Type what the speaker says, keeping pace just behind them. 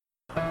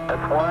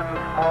It's one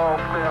small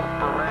step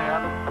for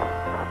man,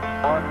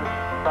 one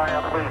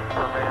giant leap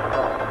for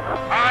mankind.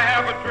 I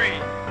have a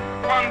dream.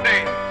 One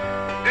day,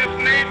 this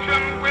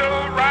nation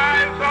will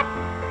rise up,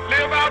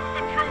 live out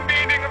the true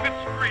meaning of its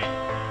creed.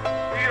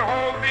 We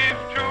hold these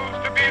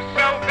truths to be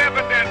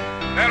self-evident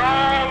that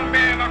all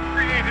men are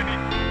created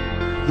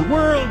equal. The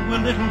world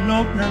will little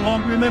note no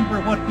longer remember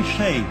what we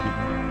say,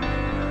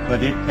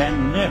 but it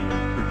can never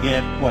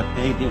forget what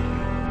they did.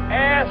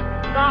 Ask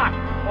not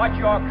what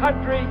your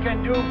country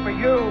can do for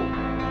you.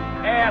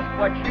 Ask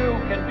what you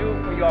can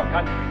do for your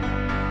country.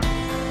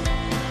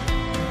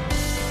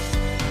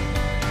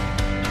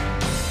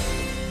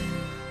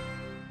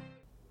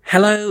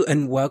 Hello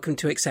and welcome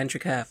to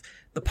Eccentric Earth,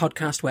 the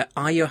podcast where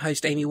I, your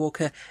host Amy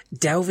Walker,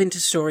 delve into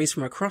stories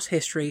from across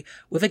history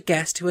with a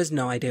guest who has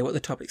no idea what the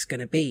topic's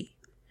going to be.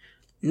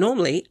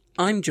 Normally,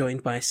 I'm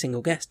joined by a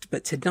single guest,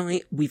 but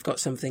tonight we've got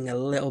something a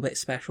little bit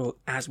special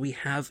as we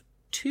have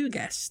two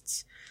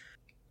guests.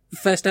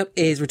 First up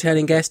is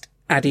returning guest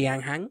Adi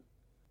Yanghang.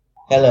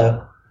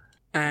 Hello.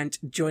 And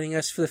joining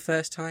us for the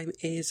first time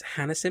is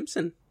Hannah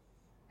Simpson.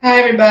 Hi,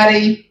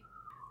 everybody.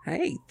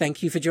 Hey,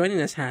 thank you for joining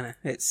us, Hannah.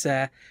 It's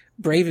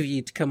brave of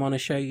you to come on a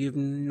show you've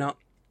not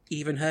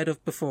even heard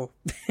of before.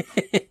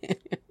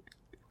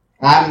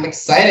 I'm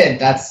excited.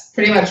 That's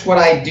pretty much what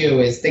I do,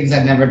 is things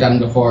I've never done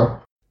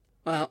before.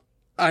 Well,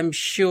 I'm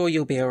sure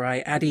you'll be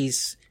alright.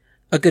 Adi's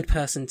a good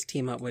person to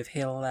team up with.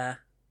 He'll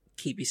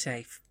keep you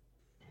safe.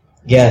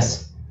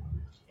 Yes.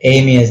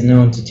 Amy is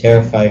known to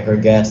terrify her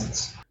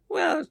guests.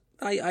 Well,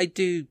 I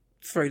do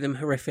throw them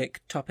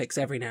horrific topics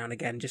every now and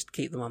again just to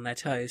keep them on their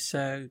toes,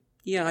 so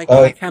yeah,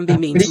 I can be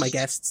mean to my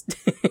guests.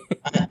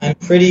 I'm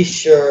pretty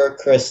sure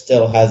Chris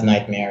still has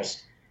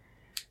nightmares.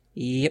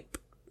 Yep.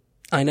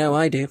 I know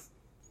I do.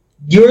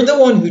 You're the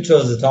one who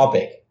chose the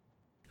topic.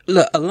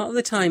 Look, a lot of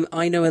the time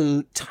I know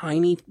a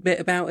tiny bit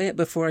about it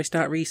before I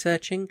start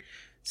researching,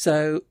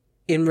 so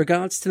in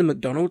regards to the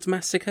McDonald's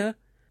massacre,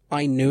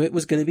 I knew it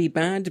was going to be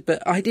bad,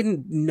 but I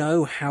didn't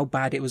know how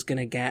bad it was going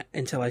to get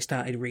until I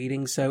started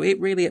reading, so it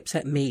really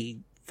upset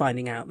me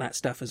finding out that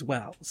stuff as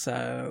well,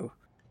 so...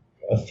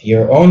 Of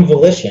your own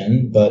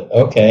volition, but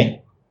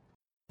okay.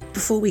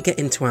 Before we get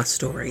into our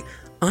story,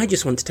 I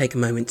just want to take a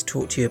moment to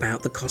talk to you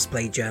about the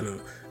Cosplay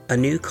Journal, a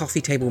new coffee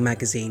table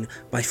magazine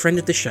by friend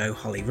of the show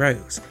Holly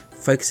Rose,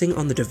 focusing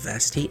on the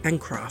diversity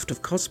and craft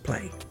of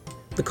cosplay.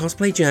 The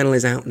Cosplay Journal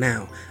is out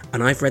now,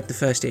 and I've read the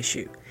first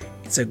issue.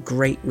 It's a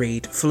great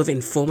read, full of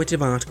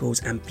informative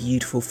articles and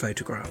beautiful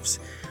photographs.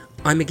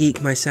 I'm a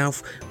geek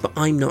myself, but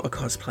I'm not a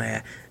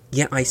cosplayer,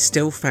 yet I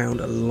still found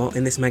a lot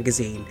in this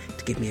magazine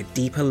to give me a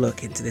deeper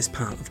look into this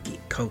part of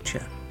geek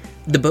culture.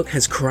 The book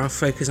has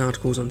craft-focused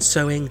articles on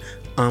sewing,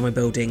 armour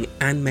building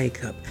and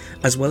makeup,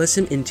 as well as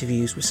some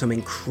interviews with some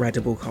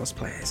incredible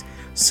cosplayers,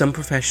 some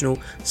professional,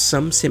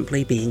 some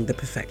simply being the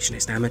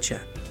perfectionist amateur.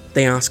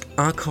 They ask,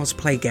 are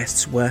cosplay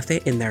guests worth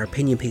it in their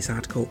opinion piece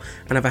article,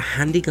 and have a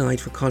handy guide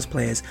for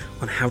cosplayers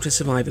on how to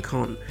survive a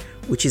con,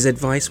 which is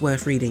advice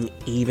worth reading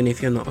even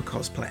if you're not a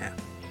cosplayer.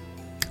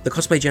 The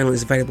Cosplay Journal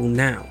is available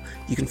now.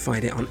 You can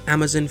find it on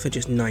Amazon for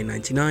just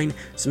 $9.99,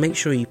 so make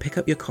sure you pick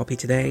up your copy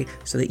today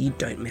so that you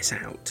don't miss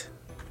out.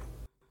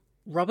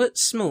 Robert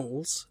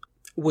Smalls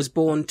was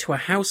born to a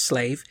house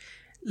slave,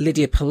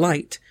 Lydia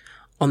Polite,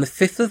 on the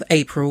 5th of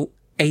April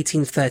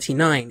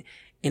 1839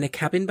 in a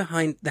cabin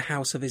behind the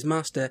house of his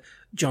master,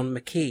 John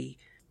McKee,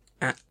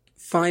 at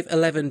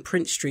 511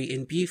 Prince Street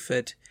in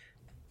Beaufort.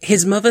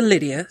 His mother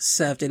Lydia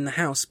served in the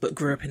house but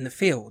grew up in the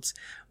fields,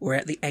 where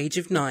at the age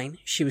of 9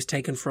 she was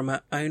taken from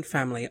her own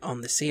family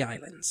on the Sea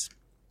Islands.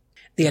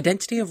 The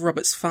identity of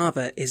Robert's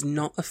father is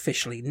not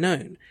officially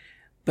known,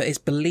 but is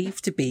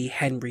believed to be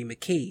Henry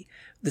McKee,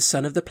 the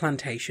son of the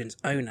plantation's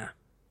owner.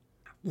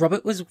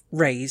 Robert was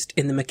raised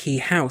in the McKee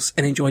house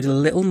and enjoyed a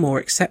little more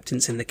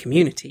acceptance in the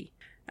community,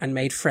 and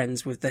made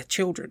friends with their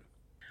children.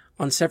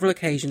 On several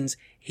occasions,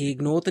 he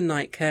ignored the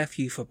night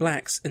curfew for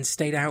blacks and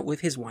stayed out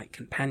with his white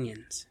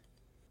companions.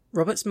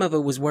 Robert's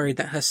mother was worried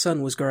that her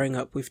son was growing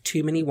up with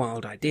too many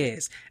wild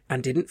ideas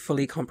and didn't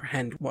fully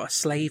comprehend what a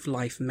slave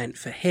life meant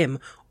for him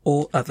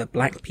or other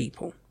black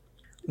people.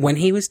 When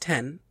he was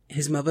 10,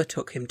 his mother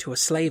took him to a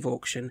slave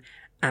auction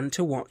and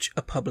to watch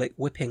a public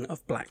whipping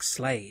of black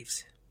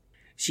slaves.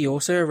 She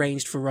also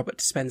arranged for Robert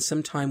to spend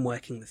some time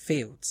working the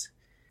fields.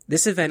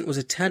 This event was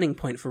a turning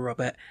point for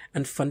Robert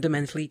and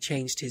fundamentally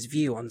changed his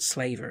view on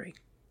slavery.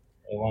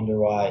 I wonder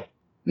why.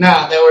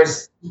 No, there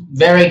was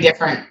very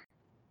different,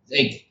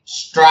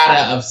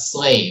 strata of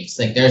slaves.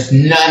 There's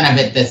none of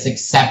it that's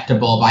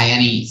acceptable by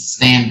any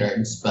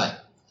standards,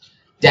 but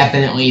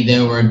definitely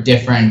there were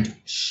different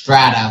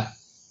strata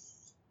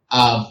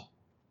of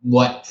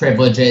what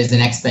privileges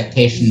and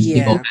expectations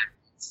people had.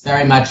 It's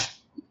very much,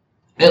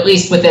 at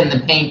least within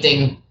the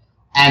painting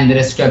and the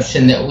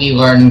description that we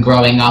learn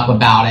growing up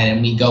about it,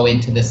 and we go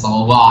into this a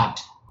lot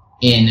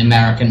in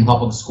American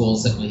public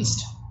schools at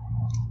least.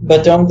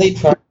 But don't they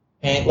try to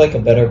paint a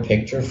better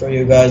picture for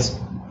you guys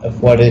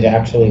of what it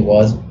actually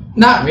was?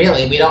 Not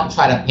really. We don't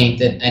try to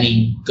paint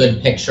any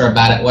good picture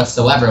about it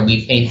whatsoever.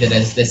 We paint it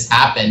as this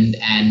happened,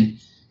 and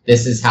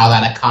this is how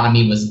that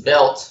economy was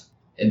built.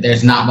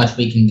 There's not much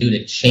we can do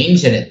to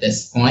change it at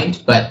this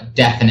point, but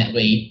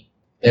definitely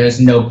there's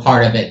no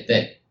part of it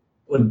that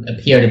would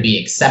appear to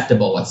be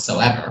acceptable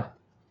whatsoever.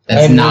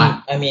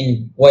 I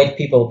mean, white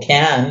people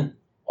can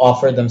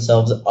offer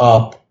themselves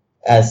up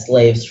as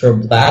slaves for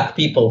black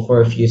people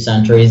for a few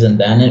centuries, and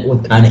then it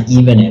would kind of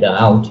even it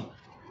out.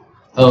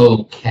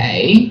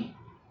 Okay.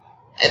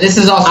 This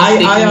is also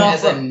speaking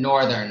as a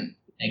northern.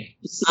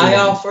 I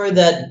offer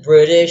that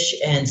British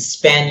and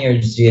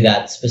Spaniards do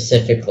that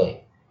specifically.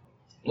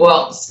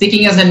 Well,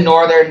 speaking as a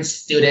northern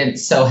student,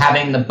 so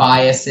having the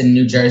bias in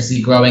New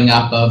Jersey growing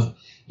up of,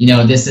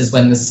 this is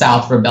when the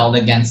South rebelled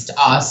against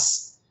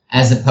us,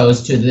 as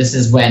opposed to this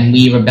is when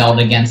we rebelled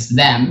against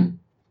them.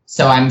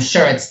 So I'm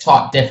sure it's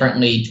taught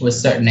differently to a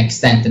certain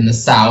extent in the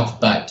South,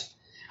 but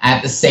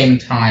at the same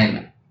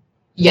time,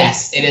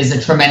 yes, it is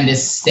a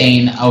tremendous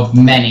stain of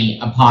many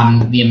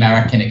upon the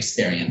American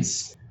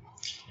experience.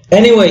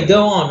 Anyway,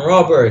 go on,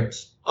 Robert.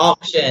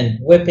 Auction,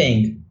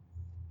 whipping,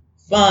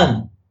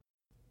 fun.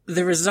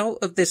 The result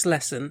of this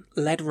lesson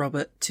led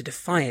Robert to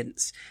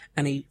defiance,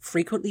 and he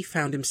frequently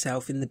found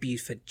himself in the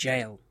Beaufort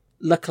jail.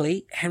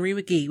 Luckily, Henry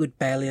McGee would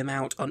bail him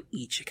out on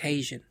each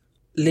occasion.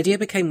 Lydia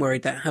became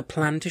worried that her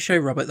plan to show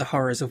Robert the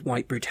horrors of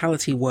white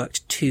brutality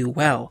worked too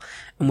well,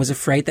 and was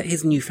afraid that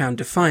his newfound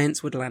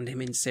defiance would land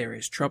him in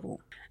serious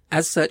trouble.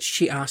 As such,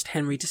 she asked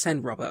Henry to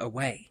send Robert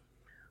away.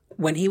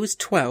 When he was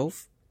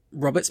 12,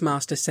 Robert's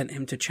master sent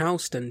him to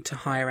Charleston to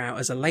hire out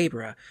as a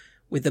labourer,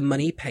 with the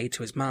money paid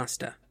to his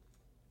master.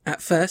 At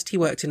first, he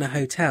worked in a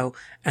hotel,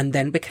 and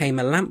then became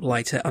a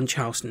lamplighter on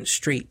Charleston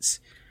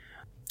streets.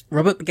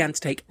 Robert began to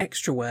take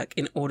extra work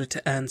in order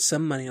to earn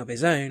some money of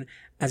his own,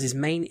 as his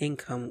main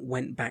income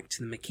went back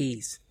to the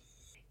McKees.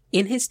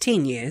 In his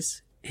teen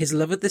years, his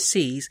love of the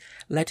seas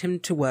led him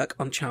to work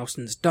on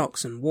Charleston's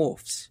docks and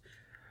wharfs.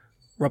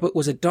 Robert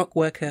was a dock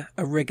worker,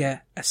 a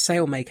rigger, a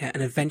sailmaker,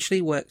 and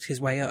eventually worked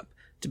his way up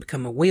to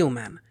become a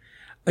wheelman,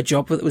 a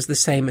job that was the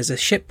same as a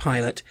ship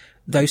pilot,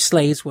 though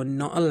slaves were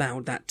not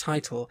allowed that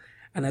title,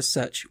 and as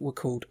such were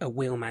called a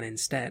wheelman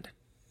instead.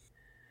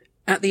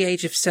 At the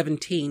age of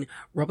 17,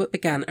 Robert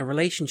began a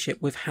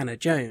relationship with Hannah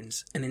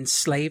Jones, an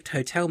enslaved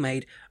hotel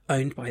maid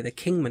owned by the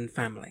Kingman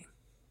family.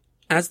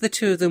 As the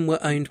two of them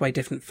were owned by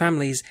different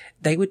families,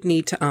 they would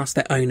need to ask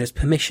their owners'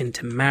 permission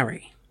to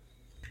marry.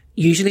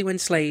 Usually when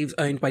slaves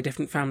owned by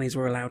different families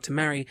were allowed to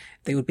marry,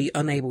 they would be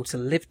unable to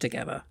live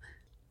together.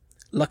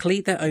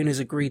 Luckily, their owners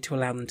agreed to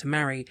allow them to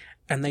marry,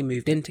 and they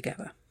moved in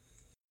together.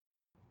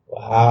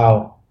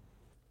 Wow.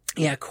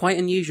 Yeah, quite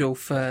unusual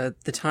for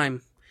the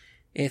time.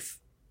 If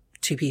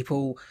two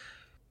people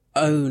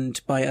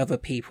owned by other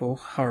people,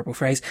 horrible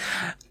phrase,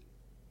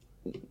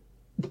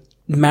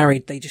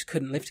 married, they just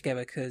couldn't live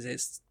together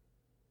because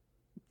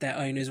their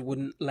owners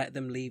wouldn't let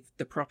them leave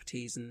the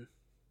properties and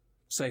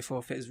so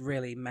forth. It was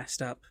really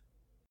messed up.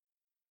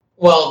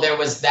 Well, there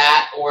was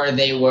that, or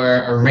they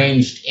were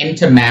arranged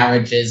into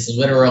marriages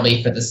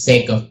literally for the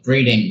sake of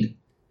breeding.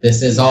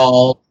 This is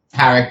all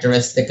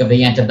characteristic of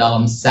the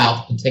antebellum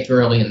South,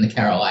 particularly in the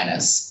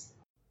Carolinas.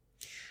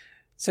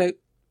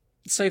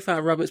 So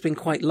far, Robert's been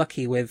quite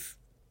lucky with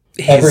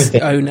his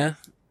Everything. owner.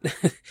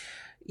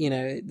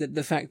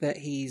 The fact that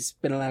he's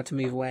been allowed to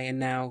move away and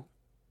now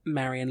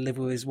marry and live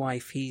with his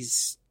wife,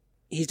 he's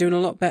doing a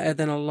lot better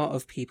than a lot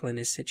of people in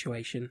his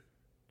situation.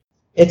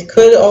 It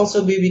could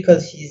also be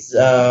because he's,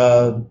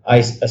 I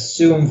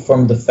assume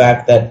from the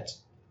fact that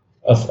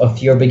of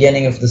your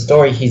beginning of the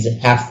story, he's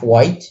half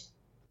white.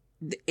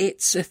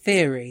 It's a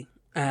theory.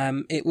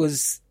 It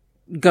was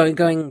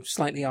going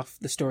slightly off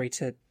the story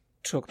to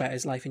talk about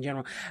his life in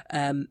general.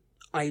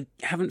 I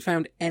haven't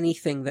found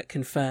anything that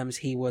confirms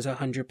he was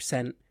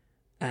 100%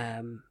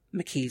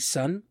 McKee's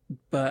son,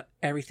 but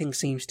everything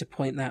seems to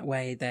point that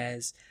way.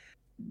 There's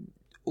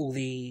all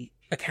the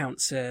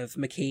accounts of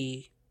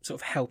McKee sort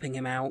of helping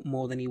him out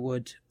more than he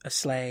would a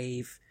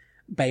slave,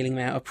 bailing him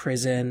out of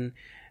prison,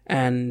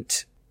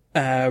 and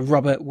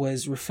Robert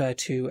was referred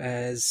to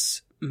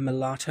as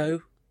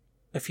mulatto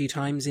a few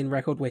times in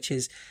record, which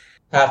is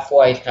Half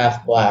white,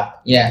 half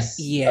black. Yes.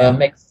 Yeah.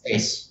 Mixed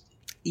race.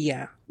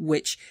 Yeah,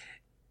 which,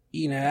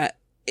 I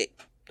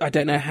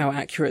don't know how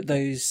accurate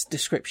those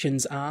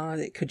descriptions are.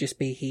 It could just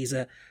be he's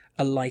a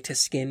lighter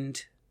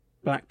skinned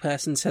black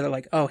person, so they're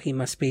like, oh, he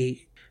must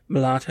be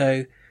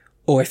mulatto.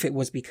 Or if it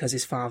was because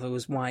his father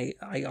was white,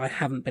 I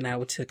haven't been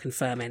able to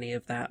confirm any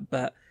of that,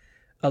 but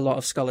a lot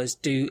of scholars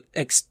do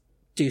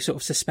sort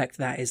of suspect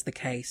that is the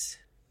case.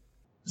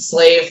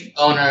 Slave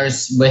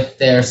owners with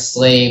their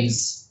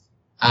slaves,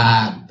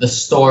 the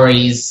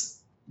stories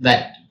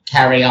that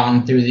carry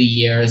on through the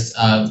years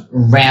of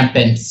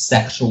rampant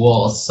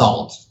sexual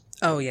assault.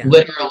 Oh, yeah.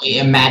 Literally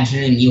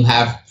imagining you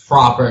have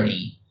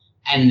property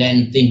and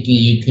then thinking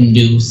you can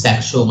do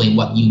sexually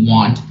what you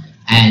want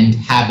and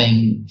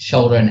having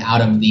children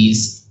out of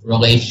these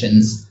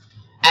relations.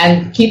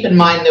 And keep in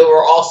mind, there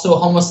were also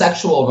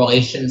homosexual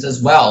relations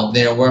as well.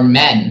 There were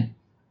men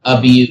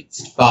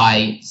abused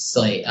by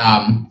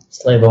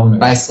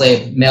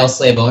male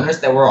slave owners.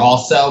 There were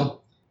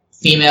also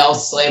female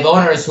slave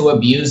owners who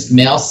abused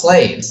male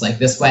slaves. Like,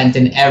 this went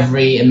in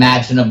every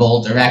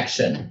imaginable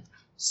direction.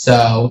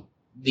 So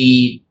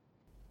the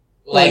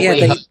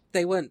likelihood...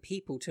 they weren't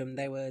people to them.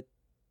 They were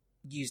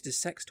used as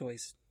sex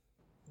toys.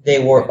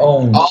 They were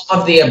owned. All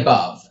of the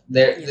above.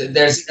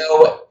 There's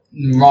no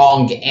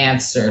wrong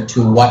answer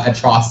to what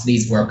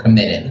atrocities were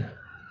committed.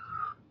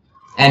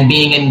 And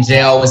being in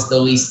jail was the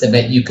least of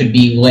it. You could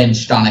be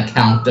lynched on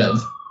account of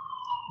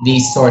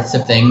these sorts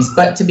of things.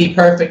 But to be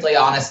perfectly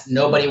honest,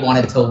 nobody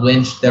wanted to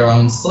lynch their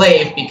own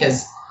slave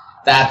because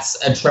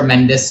that's a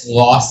tremendous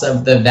loss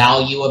of the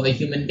value of a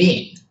human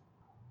being.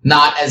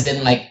 Not as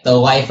in, like, the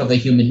life of a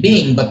human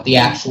being, but the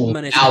actual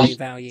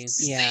value.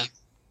 Yeah.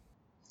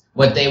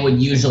 What they would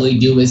usually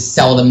do is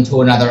sell them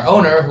to another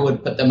owner who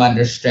would put them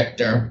under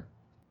stricter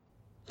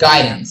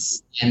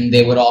guidance. And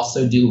they would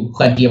also do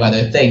plenty of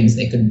other things.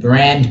 They could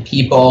brand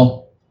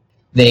people.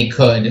 They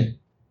could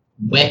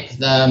whip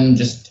them,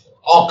 just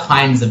all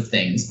kinds of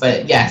things.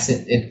 But yes,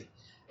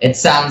 it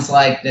sounds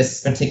like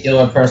this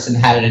particular person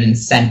had an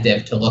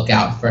incentive to look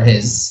out for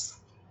his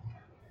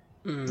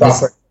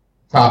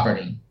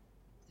property.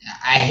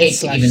 I hate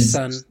to even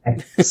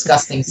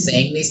disgusting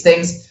saying these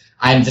things.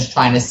 I'm just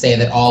trying to say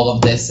that all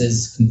of this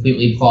is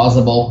completely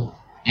plausible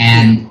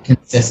and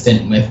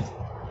consistent with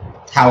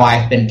how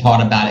I've been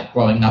taught about it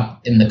growing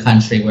up in the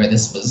country where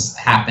this was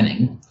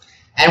happening.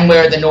 And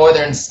where the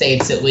northern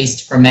states, at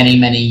least for many,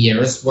 many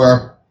years,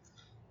 were,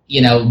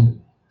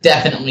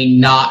 definitely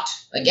not...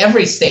 Like,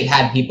 every state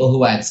had people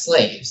who had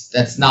slaves.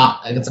 It's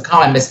a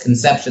common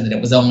misconception that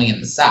it was only in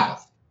the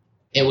South.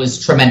 It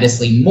was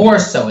tremendously more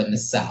so in the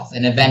South,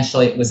 and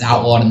eventually it was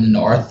outlawed in the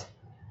North.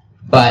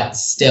 But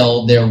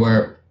still, there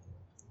were,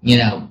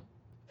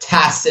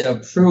 tacit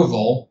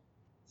approval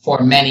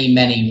for many,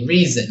 many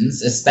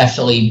reasons,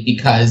 especially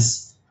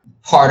because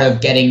part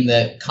of getting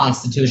the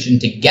Constitution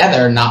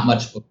together not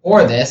much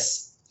before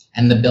this,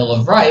 and the Bill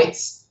of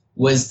Rights,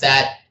 was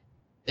that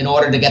in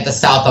order to get the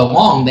South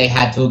along, they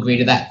had to agree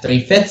to that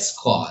 3/5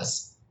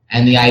 clause.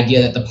 And the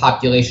idea that the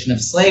population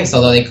of slaves,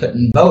 although they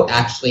couldn't vote,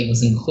 actually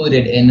was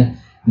included in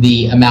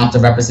the amount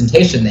of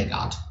representation they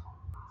got,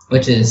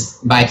 which is,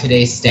 by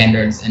today's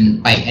standards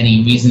and by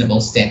any reasonable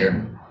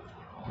standard,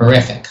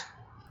 horrific.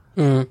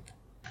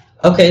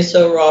 Okay,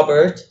 so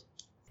Robert.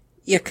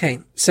 Okay,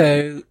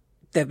 so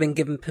they've been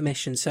given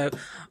permission. So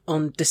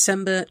on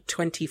December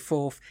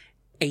 24th,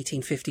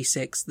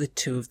 1856, the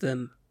two of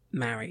them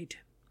married.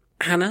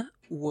 Hannah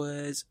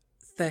was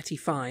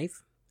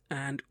 35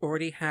 and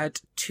already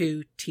had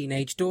 2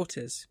 teenage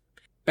daughters.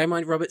 Bear in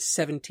mind, Robert's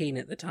 17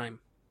 at the time.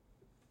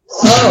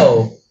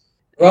 Oh,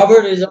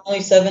 Robert is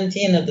only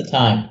 17 at the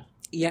time.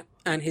 Yep,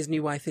 and his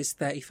new wife is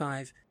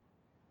 35.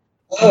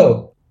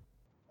 Oh,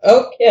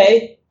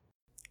 okay.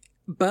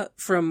 But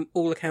from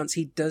all accounts,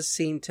 he does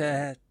seem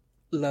to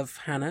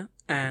love Hannah,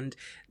 and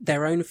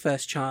their own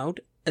first child,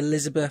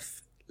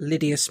 Elizabeth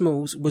Lydia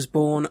Smalls, was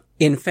born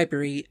in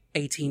February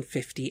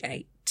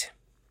 1858.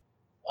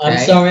 I'm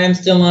sorry, I'm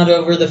still not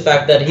over the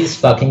fact that he's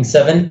fucking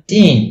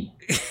 17.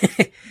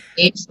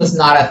 Age was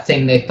not a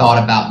thing they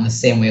thought about in the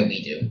same way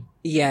we do.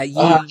 Yeah, you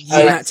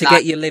had to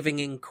get your living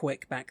in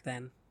quick back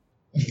then.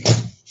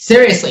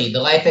 Seriously,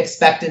 the life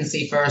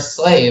expectancy for a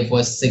slave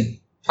was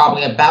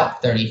probably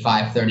about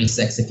 35,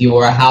 36. If you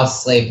were a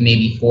house slave,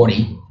 maybe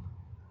 40,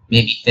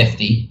 maybe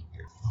 50.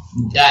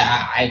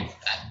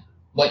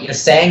 What you're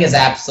saying is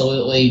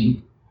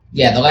absolutely...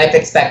 Yeah, the life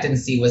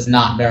expectancy was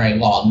not very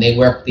long. They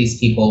worked these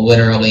people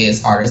literally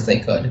as hard as they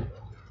could.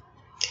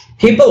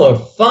 People are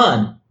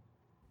fun.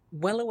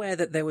 Well aware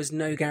that there was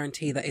no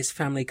guarantee that his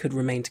family could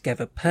remain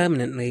together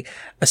permanently,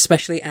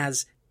 especially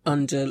as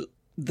under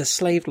the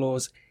slave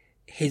laws,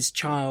 his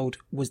child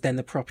was then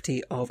the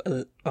property of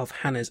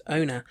Hannah's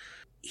owner,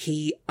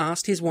 he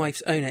asked his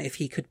wife's owner if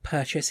he could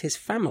purchase his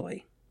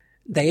family.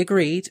 They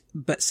agreed,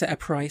 but set a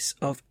price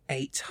of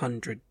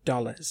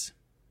 $800.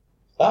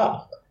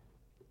 Fuck.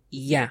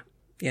 Yeah,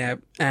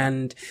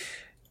 and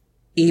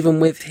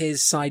even with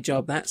his side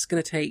job, that's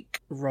going to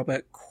take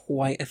Robert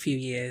quite a few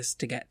years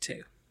to get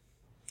to.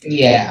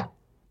 Yeah.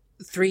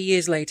 3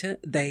 years later,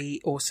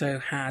 they also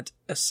had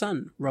a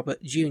son,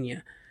 Robert Jr.,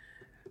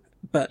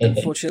 but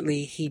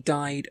unfortunately he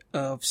died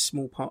of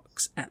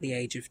smallpox at the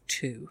age of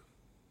 2.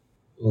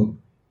 Ooh.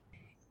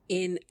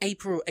 In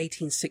April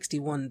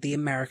 1861, the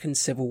American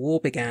Civil War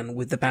began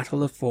with the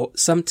Battle of Fort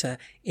Sumter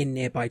in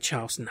nearby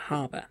Charleston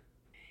Harbor.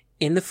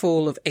 In the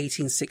fall of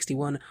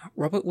 1861,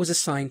 Robert was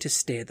assigned to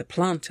steer the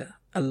Planter,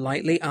 a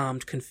lightly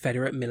armed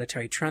Confederate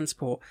military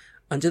transport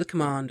under the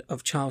command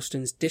of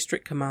Charleston's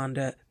District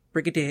Commander,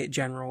 Brigadier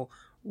General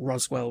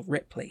Roswell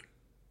Ripley.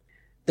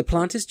 The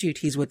Planter's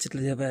duties were to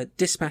deliver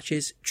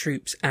dispatches,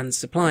 troops, and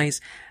supplies,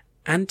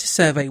 and to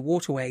survey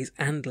waterways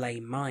and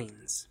lay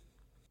mines.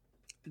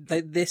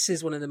 This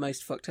is one of the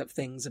most fucked up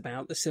things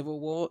about the Civil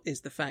War, is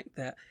the fact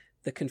that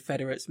the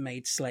Confederates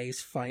made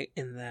slaves fight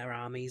in their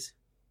armies.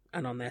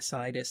 And on their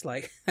side, it's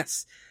like,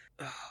 that's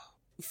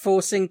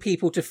forcing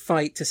people to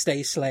fight to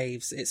stay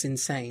slaves. It's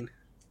insane.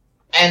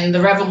 And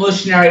the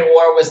Revolutionary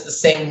War was the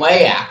same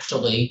way,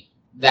 actually,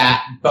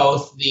 that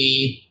both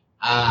the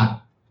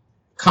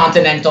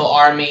Continental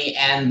Army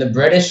and the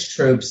British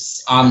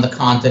troops on the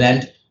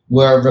continent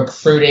were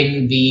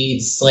recruiting the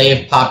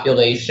slave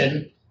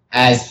population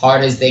as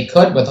hard as they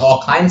could with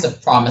all kinds of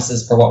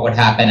promises for what would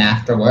happen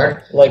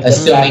afterward, Like the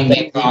assuming fact they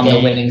that were they on the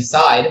gained- winning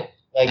side.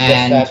 Like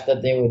And- the fact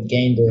that they would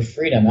gain their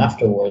freedom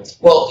afterwards.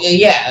 Well,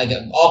 yeah, like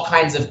all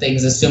kinds of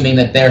things, assuming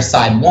that their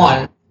side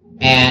won,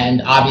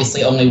 and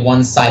obviously only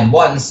one side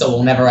won, so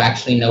we'll never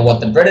actually know what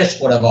the British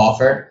would have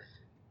offered,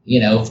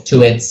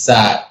 to its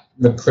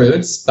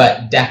recruits,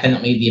 but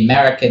definitely the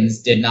Americans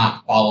did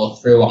not follow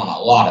through on a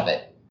lot of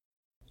it.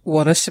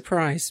 What a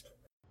surprise.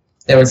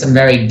 There were some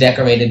very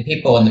decorated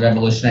people in the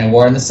Revolutionary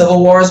War and the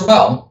Civil War as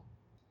well.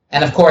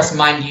 And of course,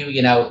 mind you,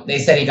 they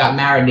said he got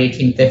married in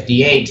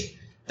 1858.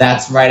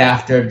 That's right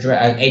after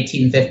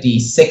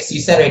 1856,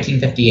 you said, or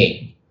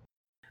 1858?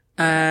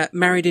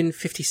 Married in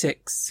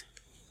 56.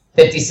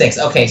 56.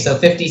 Okay, so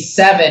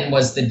 57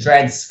 was the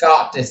Dred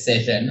Scott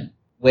decision,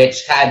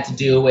 which had to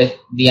do with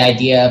the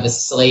idea of a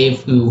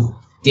slave who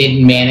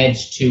did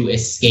manage to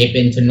escape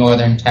into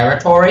Northern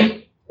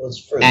Territory. Was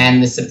free.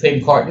 And the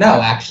Supreme Court,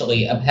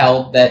 actually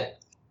upheld that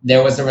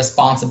there was a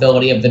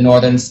responsibility of the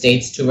Northern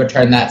states to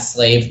return that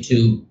slave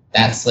to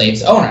that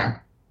slave's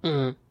owner.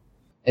 Mm.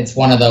 It's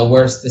one of the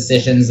worst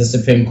decisions the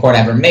Supreme Court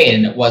ever made,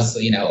 and it was,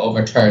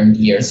 overturned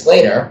years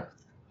later.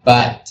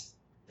 But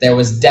there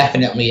was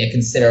definitely a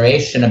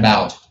consideration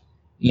about,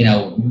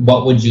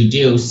 what would you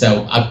do?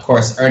 So, of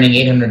course, earning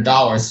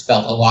 $800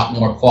 felt a lot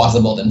more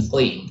plausible than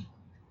fleeing.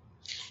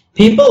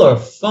 People are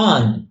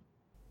fun.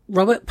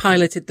 Robert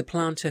piloted the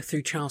planter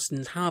through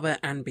Charleston Harbor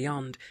and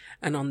beyond,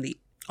 and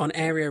on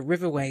area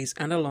riverways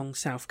and along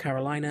South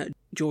Carolina,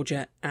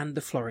 Georgia, and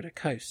the Florida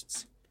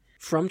coasts.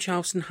 From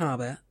Charleston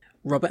Harbor,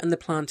 Robert and the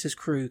planter's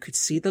crew could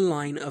see the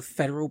line of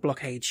Federal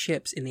blockade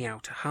ships in the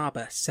outer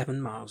harbor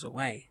 7 miles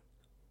away.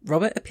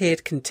 Robert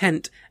appeared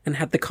content and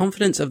had the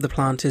confidence of the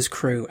planter's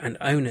crew and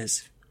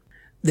owners.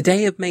 The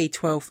day of May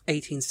 12,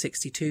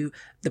 1862,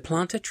 the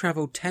planter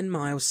travelled 10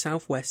 miles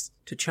southwest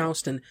to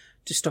Charleston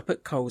to stop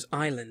at Coles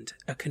Island,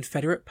 a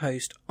Confederate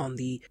post on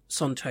the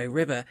Sonto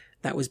River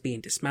that was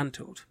being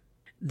dismantled.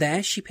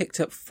 There she picked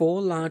up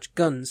 4 large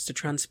guns to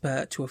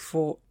transfer to a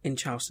fort in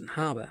Charleston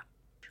Harbor.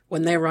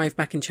 When they arrived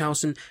back in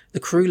Charleston, the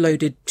crew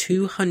loaded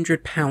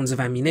 200 pounds of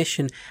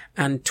ammunition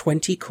and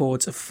 20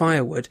 cords of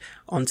firewood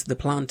onto the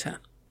planter.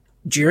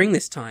 During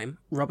this time,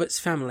 Robert's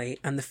family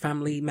and the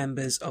family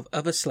members of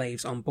other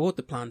slaves on board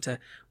the planter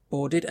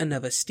boarded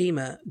another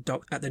steamer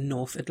docked at the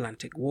North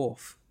Atlantic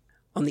Wharf.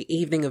 On the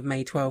evening of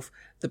May 12th,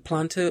 the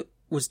planter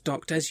was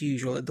docked as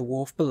usual at the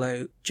wharf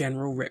below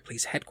General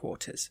Ripley's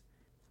headquarters.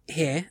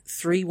 Here,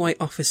 3 white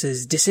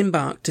officers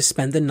disembarked to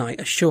spend the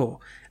night ashore,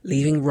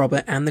 leaving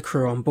Robert and the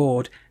crew on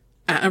board.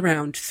 At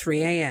around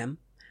 3 a.m.,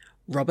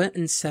 Robert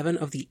and 7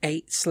 of the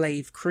 8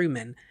 slave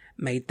crewmen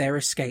made their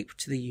escape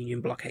to the Union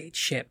blockade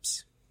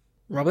ships.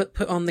 Robert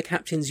put on the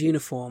captain's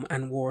uniform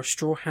and wore a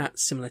straw hat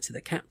similar to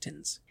the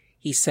captain's.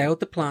 He sailed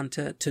the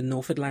planter to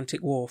North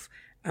Atlantic Wharf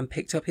and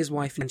picked up his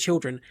wife and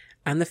children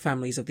and the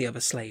families of the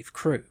other slave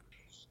crew.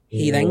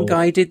 He then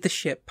guided the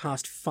ship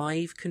past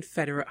 5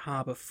 Confederate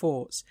harbor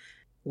forts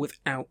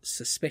without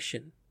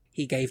suspicion.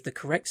 He gave the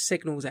correct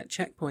signals at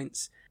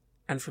checkpoints,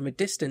 and from a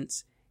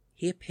distance,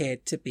 he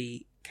appeared to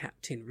be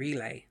Captain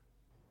Relay.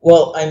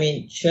 Well,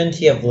 shouldn't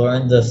he have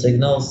learned the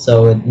signals?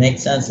 So it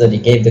makes sense that he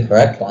gave the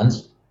correct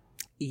ones.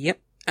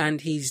 Yep,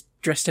 and he's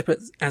dressed up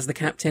as the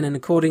captain, and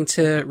according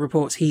to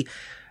reports, he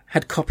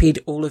had copied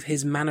all of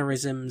his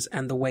mannerisms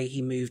and the way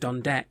he moved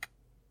on deck.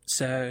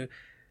 So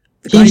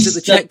the guys at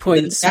the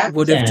checkpoints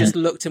would have just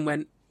looked and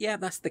went, yeah,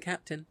 that's the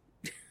captain.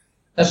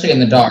 Especially in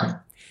the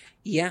dark.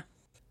 Yeah.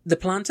 The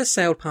planter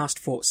sailed past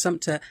Fort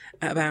Sumter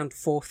at around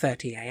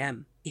 4:30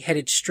 a.m. He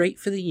headed straight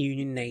for the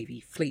Union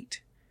Navy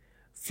fleet,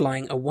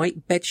 flying a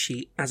white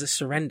bedsheet as a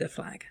surrender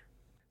flag.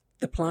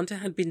 The planter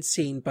had been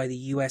seen by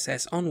the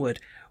USS Onward,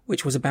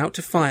 which was about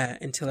to fire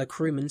until a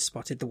crewman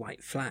spotted the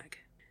white flag.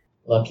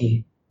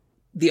 Lucky.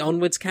 The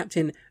Onward's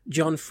captain,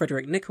 John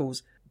Frederick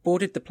Nichols,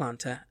 boarded the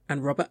planter,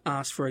 and Robert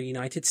asked for a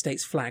United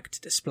States flag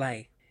to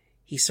display.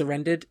 He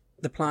surrendered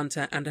the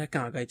planter and her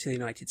cargo to the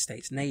United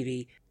States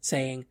Navy,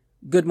 saying,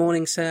 "Good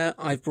morning, sir.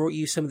 I've brought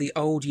you some of the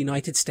old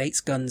United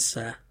States guns,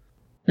 sir."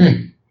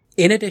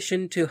 In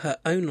addition to her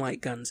own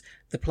light guns,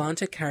 the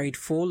planter carried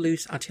 4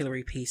 loose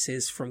artillery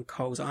pieces from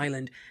Coles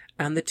Island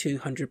and the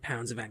 200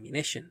 pounds of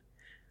ammunition.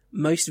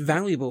 Most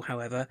valuable,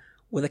 however,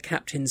 were the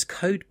captain's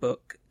code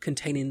book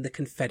containing the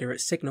Confederate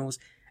signals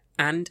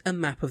and a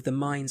map of the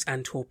mines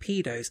and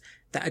torpedoes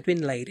that had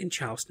been laid in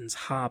Charleston's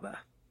harbour.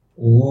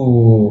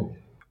 Ooh.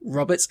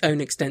 Robert's own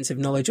extensive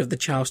knowledge of the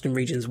Charleston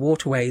region's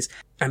waterways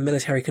and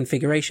military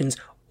configurations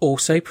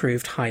also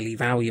proved highly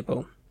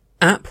valuable.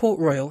 At Port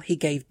Royal, he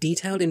gave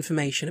detailed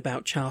information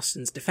about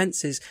Charleston's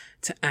defences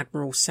to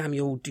Admiral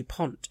Samuel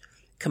DuPont,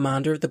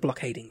 commander of the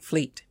blockading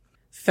fleet.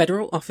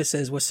 Federal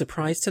officers were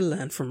surprised to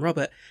learn from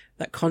Robert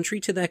that,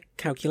 contrary to their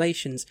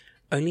calculations,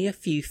 only a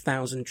few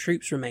thousand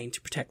troops remained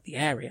to protect the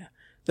area,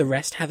 the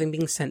rest having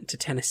been sent to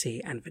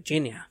Tennessee and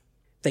Virginia.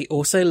 They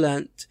also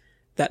learnt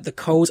that the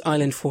Coles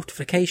Island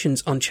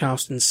fortifications on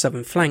Charleston's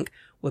southern flank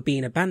were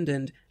being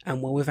abandoned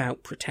and were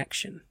without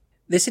protection.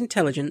 This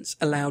intelligence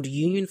allowed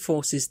Union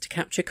forces to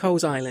capture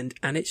Coles Island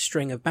and its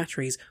string of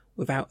batteries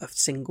without a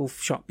single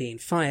shot being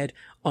fired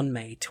on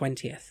May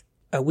 20th,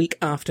 a week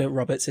after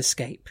Robert's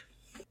escape.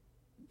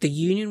 The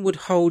Union would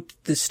hold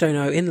the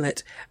Stono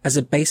Inlet as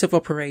a base of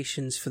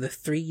operations for the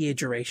 3-year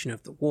duration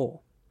of the war.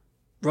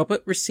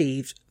 Robert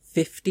received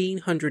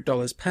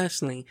 $1,500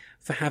 personally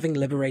for having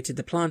liberated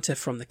the planter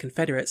from the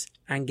Confederates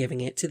and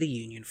giving it to the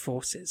Union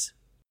forces.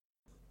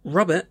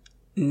 Robert,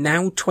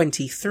 now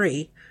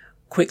 23,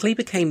 quickly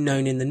became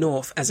known in the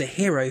North as a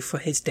hero for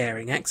his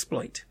daring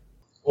exploit.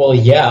 Well,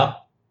 yeah.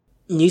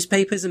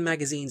 Newspapers and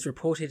magazines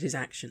reported his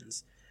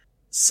actions.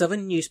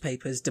 Southern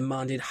newspapers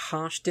demanded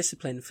harsh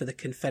discipline for the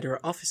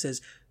Confederate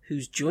officers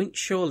whose joint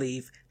shore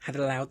leave had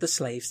allowed the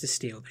slaves to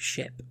steal the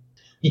ship.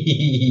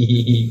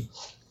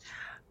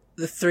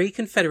 The 3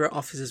 Confederate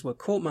officers were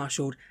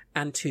court-martialed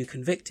and 2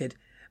 convicted,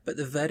 but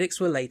the verdicts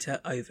were later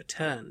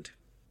overturned.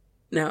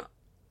 Now,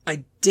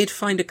 I did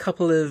find a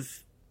couple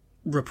of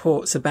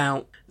reports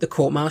about the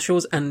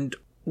court-martials, and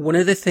one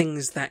of the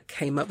things that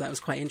came up that was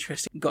quite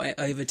interesting, got it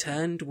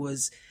overturned,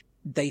 was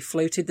they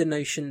floated the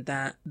notion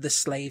that the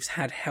slaves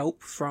had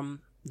help from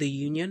the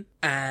Union,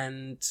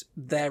 and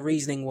their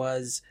reasoning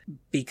was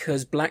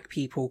because black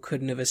people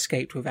couldn't have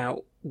escaped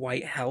without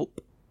white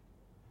help.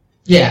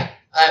 Yeah,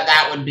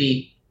 that would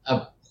be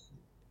a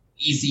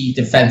easy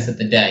defense of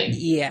the day.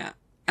 Yeah,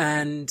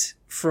 and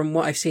from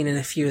what I've seen in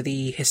a few of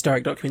the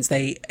historic documents,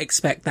 they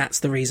expect that's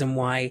the reason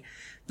why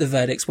the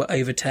verdicts were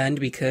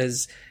overturned,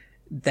 because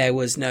there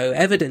was no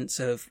evidence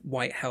of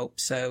white help,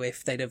 so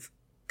if they'd have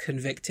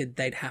convicted,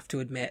 they'd have to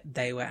admit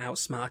they were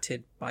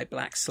outsmarted by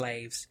black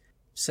slaves.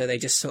 So they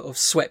just sort of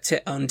swept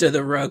it under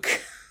the rug.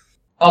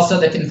 Also,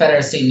 the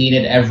Confederacy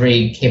needed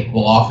every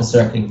capable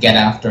officer it could get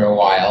after a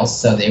while,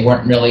 so they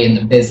weren't really in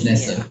the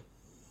business of...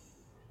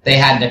 They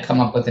had to come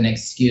up with an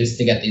excuse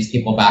to get these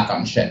people back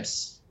on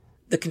ships.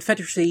 The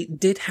Confederacy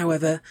did,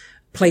 however,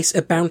 place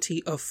a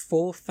bounty of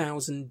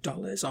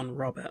 $4,000 on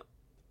Robert.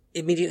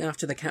 Immediately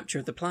after the capture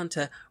of the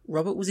planter,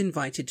 Robert was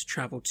invited to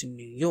travel to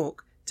New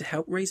York to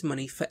help raise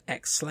money for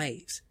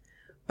ex-slaves.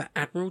 But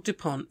Admiral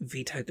DuPont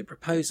vetoed the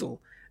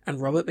proposal,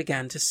 and Robert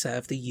began to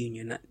serve the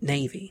Union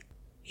Navy.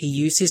 He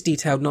used his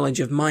detailed knowledge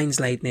of mines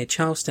laid near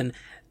Charleston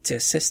to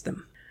assist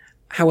them.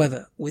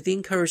 However, with the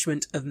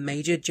encouragement of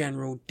Major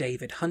General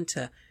David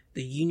Hunter,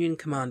 the Union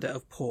commander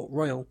of Port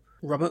Royal,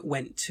 Robert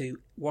went to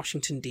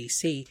Washington,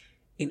 D.C.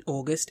 in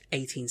August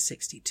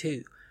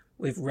 1862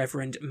 with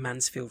Reverend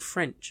Mansfield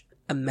French,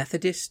 a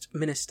Methodist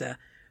minister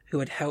who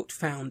had helped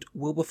found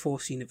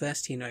Wilberforce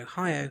University in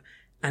Ohio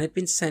and had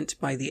been sent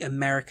by the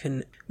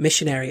American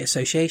Missionary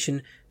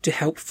Association to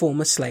help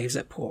former slaves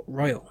at Port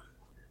Royal.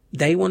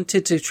 They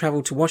wanted to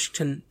travel to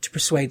Washington to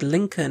persuade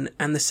Lincoln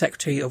and the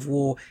Secretary of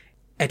War,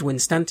 Edwin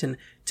Stanton,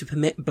 to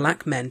permit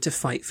black men to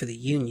fight for the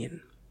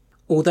Union.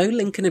 Although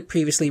Lincoln had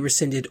previously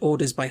rescinded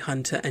orders by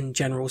Hunter and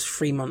Generals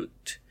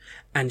Fremont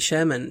and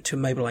Sherman to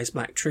mobilize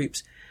black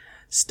troops,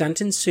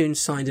 Stanton soon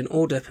signed an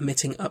order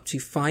permitting up to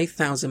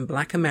 5,000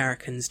 black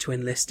Americans to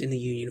enlist in the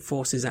Union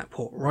forces at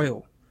Port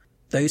Royal.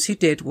 Those who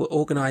did were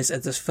organized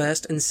as the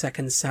 1st and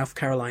 2nd South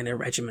Carolina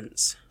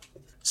regiments.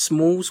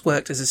 Smalls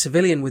worked as a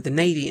civilian with the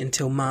Navy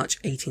until March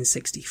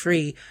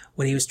 1863,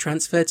 when he was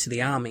transferred to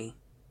the Army.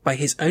 By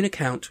his own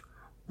account,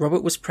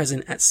 Robert was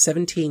present at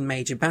 17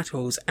 major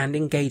battles and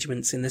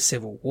engagements in the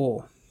Civil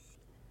War.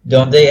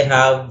 Don't they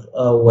have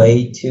a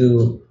way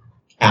to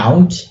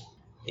count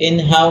in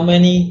how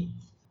many?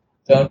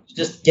 Don't you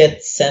just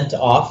get sent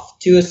off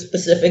to a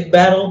specific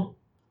battle?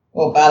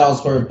 Well,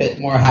 battles were a bit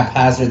more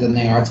haphazard than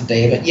they are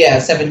today, but yeah,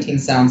 17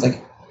 sounds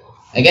like...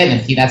 Again,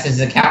 if that's his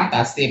account,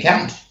 that's the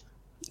account.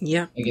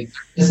 Yeah.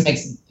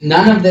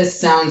 None of this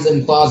sounds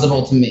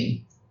implausible to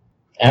me.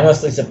 I'm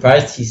honestly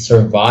surprised he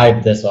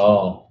survived this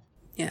all.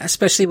 Yeah,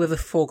 especially with a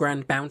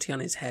 $4,000 bounty on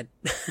his head.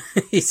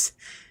 he's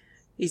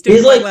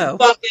doing quite well.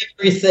 Fuck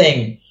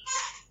everything.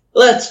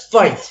 Let's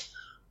fight.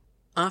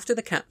 After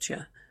the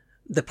capture,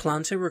 the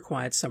planter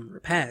required some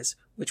repairs,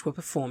 which were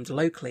performed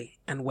locally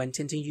and went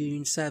into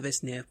Union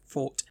service near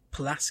Fort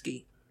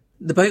Pulaski.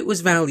 The boat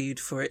was valued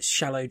for its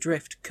shallow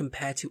drift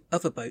compared to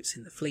other boats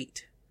in the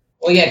fleet.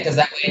 Well, yeah, because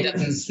that way it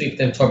doesn't sweep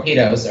the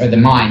torpedoes or the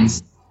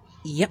mines.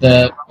 Yep.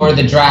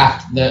 The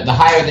draft, the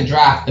higher the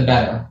draft, the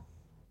better.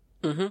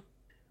 Mm-hmm.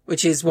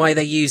 Which is why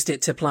they used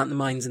it to plant the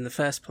mines in the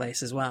first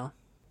place as well.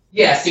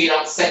 Yeah, so you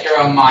don't set your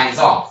own mines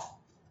off.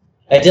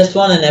 I just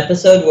want an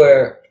episode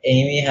where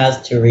Amy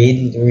has to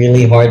read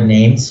really hard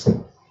names.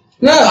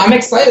 No, I'm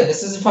excited.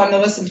 This is fun to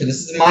listen to.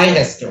 This is my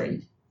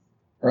history.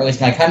 Or at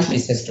least my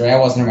country's history. I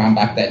wasn't around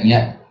back then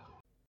yet.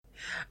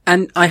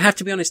 And I have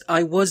to be honest,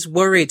 I was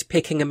worried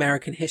picking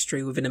American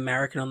history with an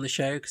American on the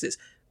show, because it's,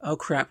 oh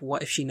crap,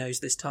 what if she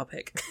knows this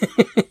topic?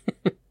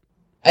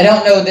 I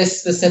don't know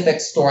this specific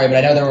story, but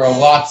I know there were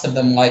lots of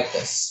them like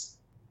this.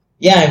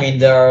 Yeah, I mean,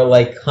 there are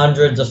like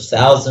hundreds of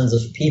thousands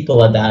of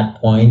people at that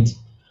point.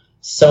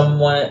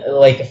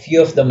 A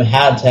few of them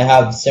had to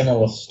have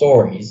similar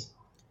stories.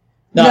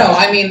 No, No,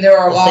 I mean, there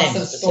are the lots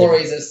same of specific.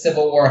 stories of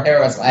Civil War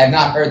heroes. I have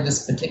not heard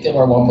this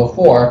particular one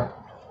before,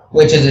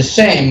 which is a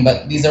shame,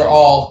 but these are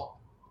all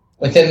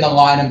within the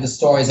line of the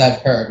stories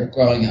I've heard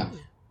growing up.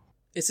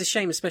 It's a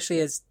shame, especially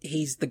as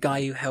he's the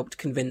guy who helped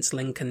convince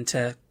Lincoln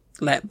to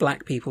let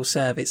black people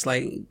serve. It's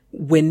like,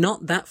 we're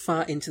not that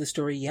far into the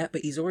story yet,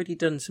 but he's already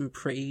done some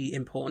pretty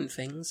important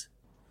things.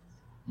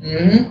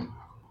 Mm-hmm.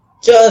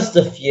 Just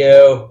a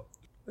few.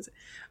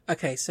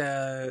 Okay,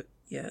 so,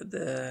 yeah,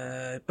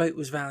 the boat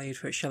was valued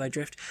for its shallow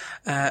drift,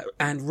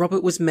 and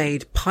Robert was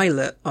made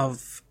pilot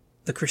of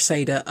the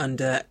Crusader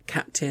under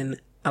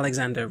Captain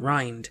Alexander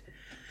Rhind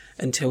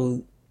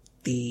until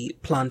the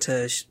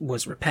planter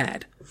was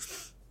repaired.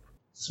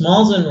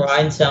 Smalls and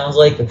Rhine sounds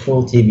like a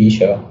cool TV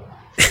show.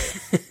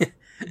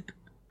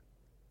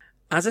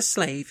 As a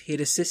slave, he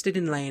had assisted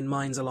in laying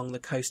mines along the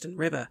coast and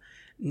river.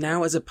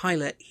 Now, as a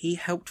pilot, he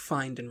helped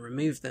find and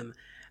remove them,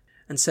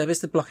 and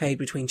serviced the blockade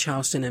between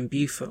Charleston and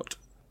Beaufort.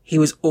 He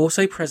was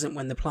also present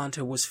when the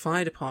planter was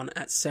fired upon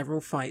at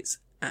several fights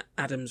at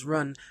Adams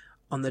Run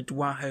on the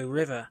Dwaho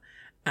River,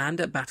 and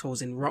at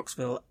battles in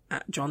Roxville,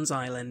 at John's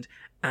Island,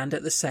 and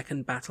at the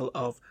Second Battle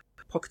of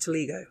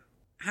Pocatello.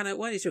 Hannah,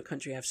 why does your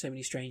country have so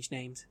many strange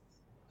names?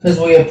 Because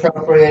we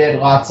appropriated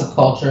lots of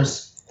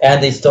cultures.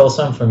 And they stole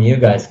some from you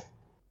guys.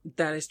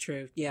 That is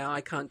true. Yeah,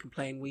 I can't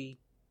complain.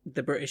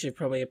 The British have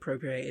probably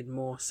appropriated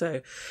more.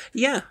 So,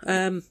 yeah,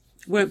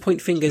 won't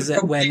point fingers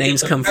at where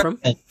names come from.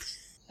 And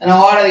a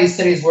lot of these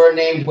cities were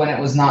named when it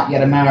was not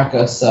yet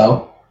America,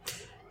 so...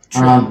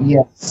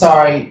 yeah,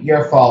 sorry,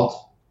 your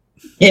fault.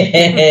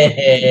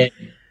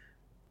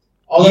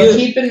 Although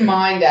keep in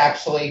mind,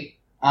 actually,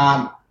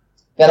 that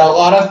a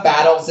lot of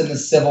battles in the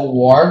Civil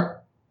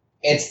War,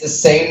 it's the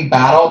same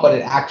battle, but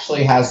it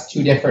actually has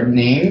two different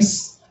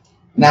names.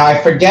 Now,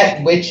 I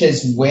forget which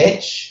is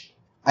which.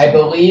 I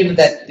believe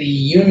that the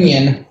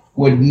Union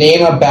would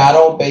name a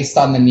battle based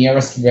on the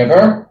nearest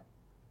river.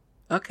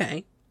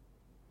 Okay.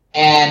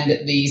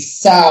 And the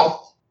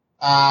South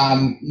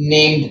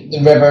named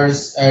the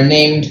rivers, the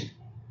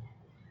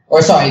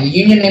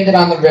Union named it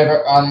on the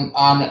river,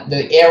 on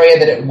the area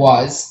that it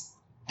was,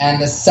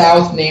 and the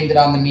South named it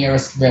on the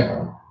nearest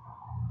river.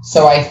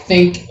 So I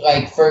think,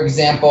 like, for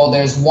example,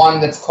 there's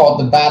one that's called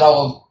the Battle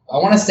of, I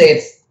want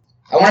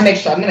to make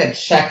sure, I'm going to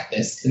check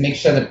this to make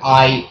sure that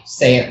I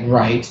say it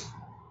right.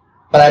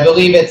 But I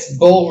believe it's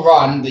Bull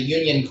Run, the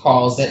Union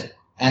calls it,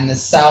 and the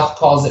South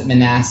calls it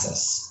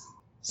Manassas.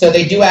 So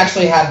they do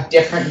actually have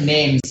different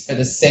names for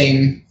the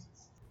same...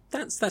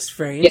 That's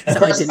very Yeah,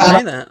 interesting. I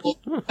didn't know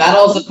that.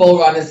 Battles of Bull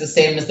Run is the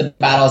same as the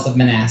Battles of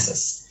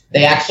Manassas.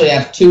 They actually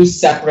have two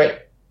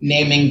separate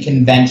naming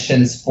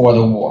conventions for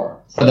the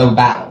war, for the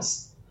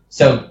battles.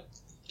 So,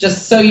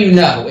 just so you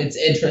know, it's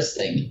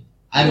interesting.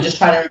 I'm just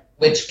trying to remember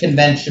which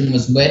convention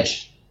was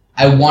which.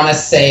 I want to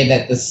say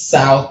that the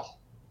South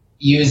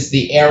used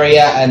the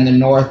area and the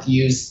North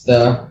used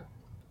the...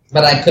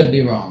 But I could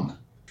be wrong.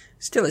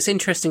 Still, it's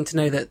interesting to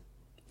know that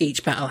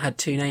each battle had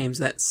two names.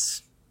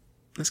 That's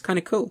kind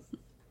of cool.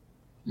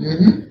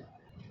 Mm-hmm.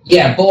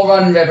 Yeah, Bull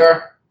Run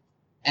River,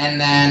 and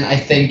then I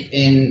think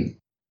in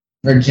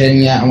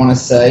Virginia, I want to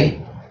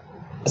say.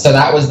 So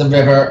that was the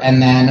river,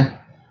 and then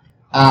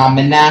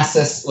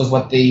Manassas was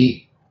what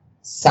the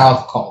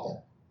South called it.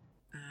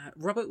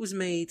 Robert was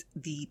made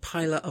the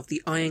pilot of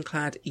the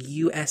ironclad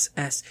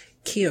USS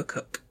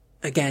Keokuk,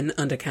 again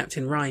under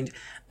Captain Rhind,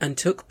 and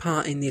took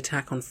part in the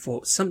attack on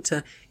Fort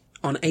Sumter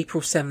on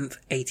April 7th,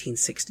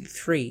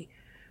 1863.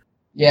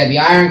 Yeah, the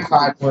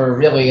ironclads were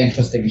really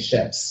interesting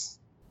ships.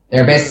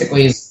 They're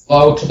basically as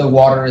low to the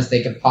water as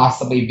they could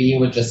possibly be,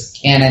 with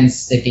just cannons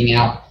sticking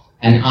out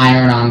and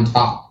iron on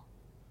top.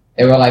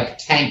 They were like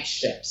tank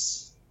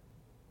ships.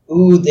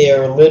 Ooh, they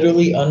are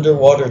literally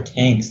underwater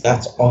tanks.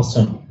 That's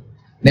awesome.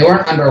 They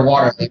weren't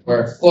underwater, they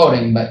were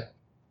floating, but...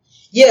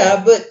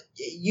 Yeah, but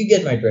you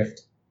get my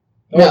drift.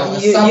 No, a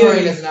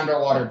submarine is an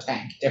underwater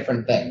tank.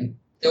 Different thing.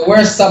 There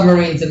were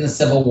submarines in the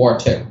Civil War,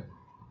 too.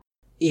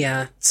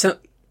 Yeah, so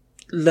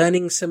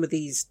learning some of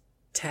these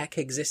tech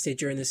existed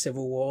during the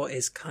Civil War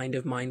is kind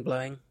of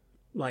mind-blowing.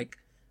 Like,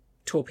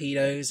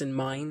 torpedoes and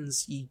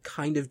mines, you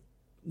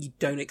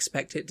don't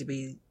expect it to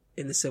be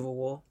in the Civil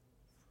War.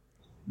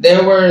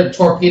 There were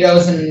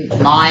torpedoes and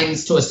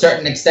mines to a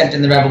certain extent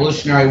in the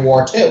Revolutionary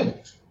War, too.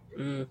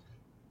 Mm.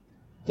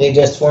 They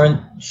just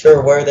weren't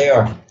sure where they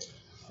are.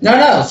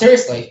 No,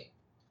 seriously.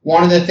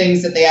 One of the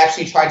things that they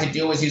actually tried to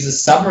do was use a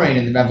submarine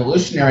in the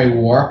Revolutionary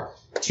War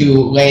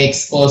to lay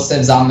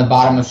explosives on the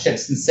bottom of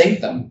ships and sink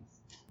them.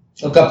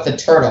 Look up the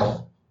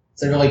Turtle.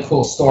 It's a really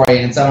cool story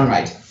in its own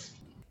right.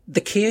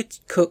 The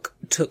Keokuk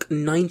took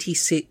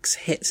 96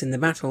 hits in the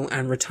battle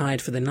and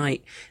retired for the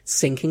night,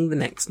 sinking the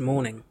next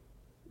morning.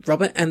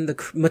 Robert and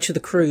much of the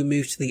crew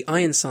moved to the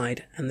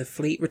Ironside, and the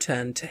fleet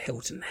returned to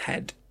Hilton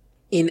Head.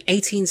 In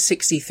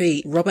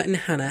 1863, Robert and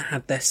Hannah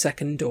had their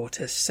second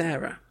daughter,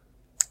 Sarah.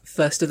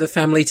 First of the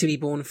family to be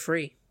born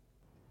free.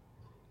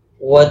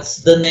 What's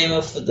the name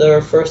of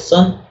their first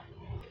son?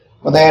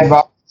 Well, they had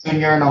Robert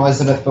Jr. and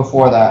Elizabeth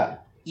before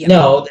that. Yep.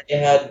 No, they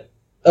had...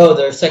 Oh,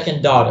 their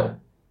second daughter.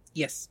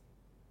 Yes.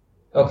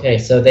 Okay,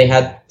 so they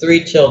had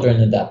 3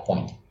 children at that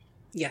point.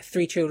 Yeah,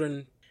 3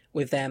 children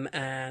with them,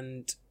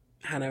 and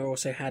Hannah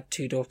also had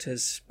 2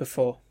 daughters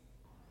before.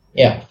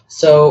 Yeah,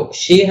 so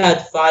she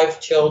had 5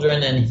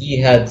 children and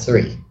he had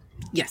 3.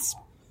 Yes.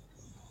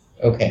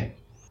 Okay.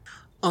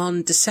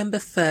 On December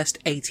 1st,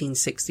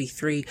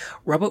 1863,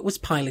 Robert was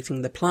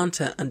piloting the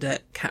Planter under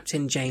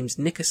Captain James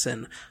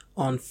Nickerson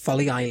on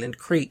Folly Island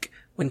Creek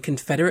when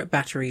Confederate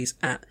batteries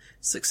at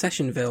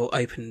Successionville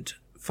opened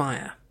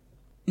fire.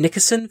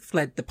 Nickerson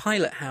fled the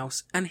pilot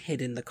house and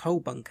hid in the coal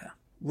bunker.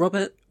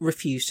 Robert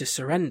refused to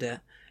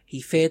surrender.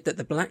 He feared that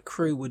the black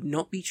crew would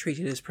not be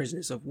treated as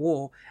prisoners of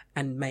war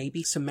and may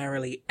be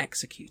summarily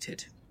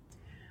executed.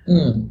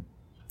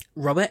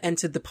 Robert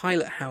entered the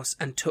pilot house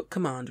and took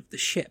command of the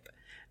ship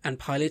and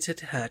piloted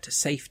her to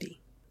safety.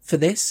 For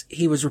this,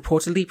 he was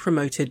reportedly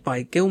promoted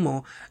by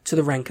Gilmore to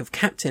the rank of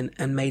captain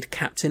and made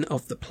captain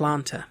of the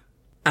Planter.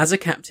 As a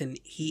captain,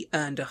 he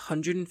earned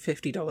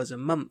 $150 a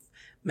month,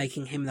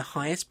 making him the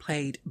highest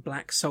paid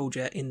black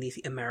soldier in the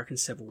American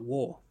Civil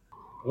War.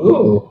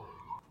 Ooh,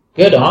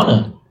 good on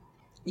him.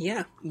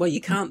 Yeah, well, you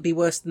can't be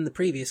worse than the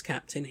previous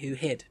captain who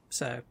hid,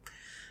 so...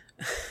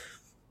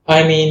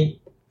 I mean,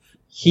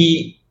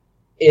 he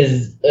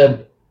is a,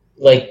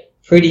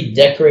 pretty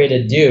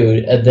decorated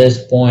dude at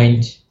this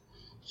point.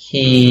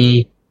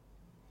 He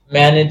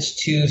managed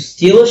to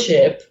steal a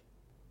ship,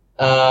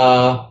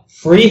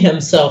 free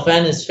himself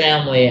and his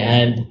family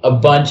and a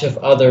bunch of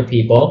other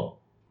people,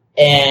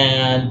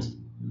 and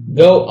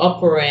go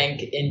up a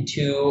rank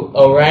into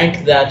a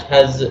rank that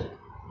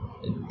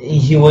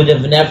he would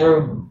have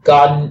never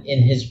gotten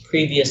in his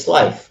previous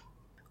life.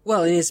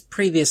 Well, in his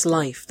previous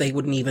life, they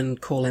wouldn't even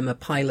call him a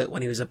pilot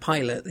when he was a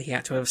pilot. He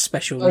had to have a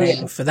special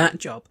name for that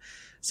job.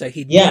 So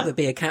he'd never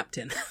be a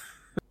captain.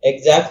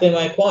 Exactly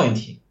my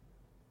point.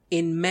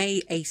 In May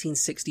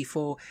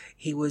 1864,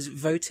 he was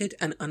voted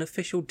an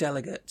unofficial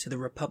delegate to the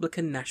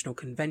Republican National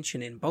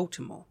Convention in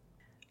Baltimore.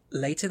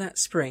 Later that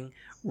spring,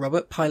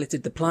 Robert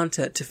piloted the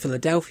Planter to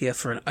Philadelphia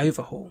for an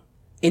overhaul.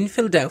 In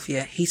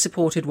Philadelphia, he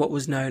supported what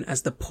was known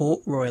as the Port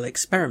Royal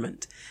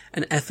Experiment,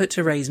 an effort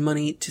to raise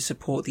money to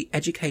support the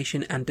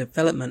education and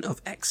development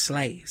of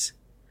ex-slaves.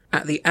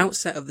 At the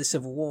outset of the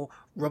Civil War,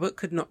 Robert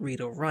could not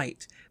read or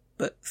write,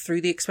 but through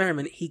the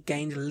experiment he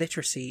gained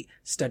literacy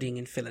studying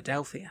in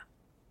Philadelphia.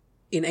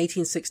 In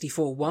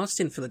 1864, whilst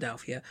in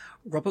Philadelphia,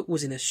 Robert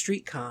was in a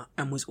streetcar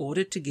and was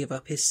ordered to give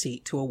up his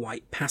seat to a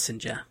white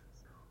passenger.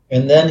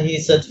 And then he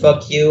said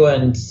fuck you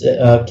and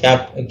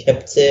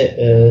kept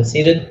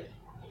seated?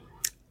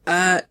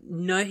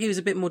 No, he was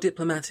a bit more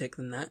diplomatic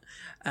than that.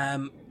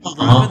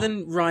 Rather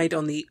than ride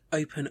on the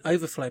open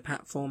overflow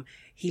platform,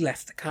 he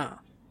left the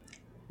car.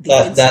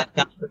 That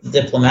kind of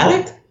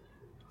diplomatic?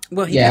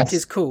 Well, he kept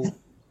his cool.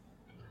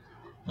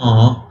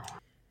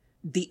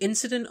 The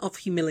incident of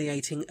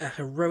humiliating a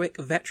heroic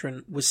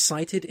veteran was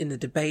cited in the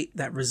debate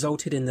that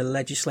resulted in the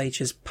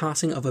legislature's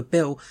passing of a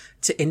bill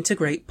to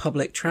integrate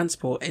public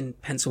transport in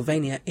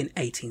Pennsylvania in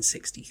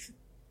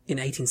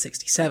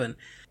 1867.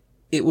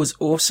 It was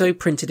also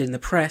printed in the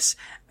press,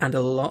 and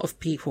a lot of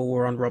people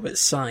were on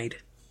Robert's side.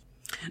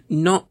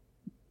 Not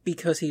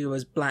because he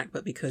was black,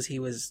 but because he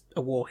was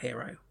a war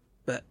hero.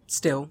 But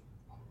still,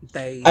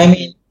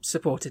 they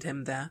supported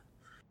him there.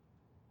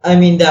 I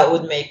mean, that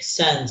would make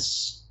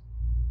sense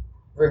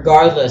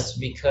regardless,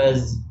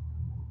 because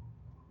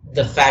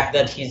the fact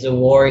that he's a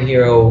war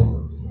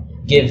hero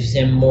gives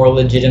him more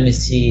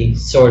legitimacy,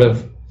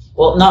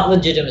 not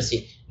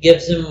legitimacy,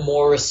 gives him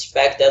more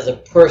respect as a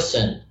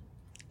person.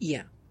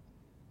 Yeah.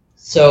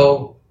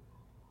 So,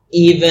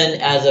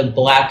 even as a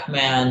black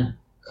man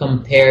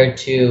compared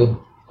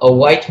to a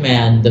white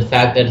man, the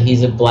fact that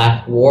he's a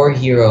black war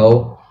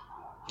hero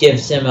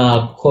gives him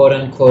a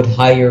quote-unquote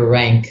higher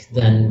rank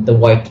than the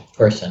white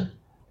person.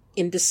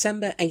 In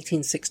December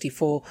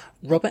 1864,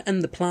 Robert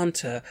and the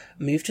Planter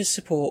moved to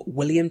support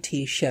William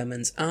T.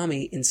 Sherman's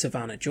army in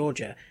Savannah,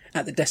 Georgia,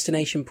 at the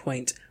destination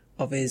point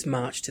of his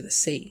march to the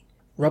sea.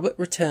 Robert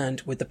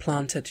returned with the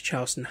Planter to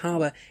Charleston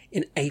Harbor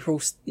in April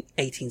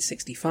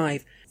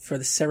 1865 for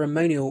the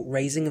ceremonial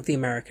raising of the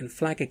American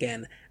flag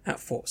again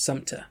at Fort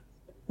Sumter.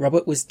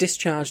 Robert was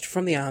discharged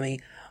from the army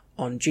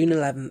on June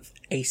 11,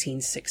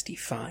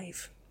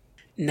 1865.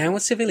 Now a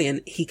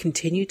civilian, he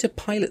continued to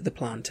pilot the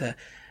Planter,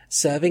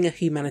 serving a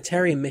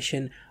humanitarian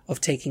mission of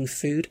taking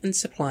food and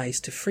supplies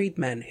to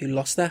freedmen who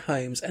lost their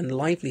homes and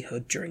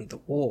livelihood during the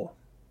war.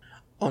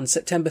 On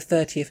September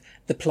 30th,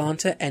 the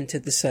Planter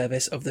entered the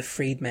service of the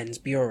Freedmen's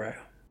Bureau.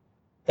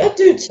 That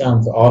dude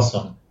sounds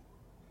awesome.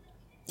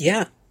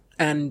 Yeah,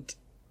 and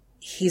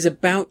he's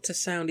about to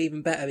sound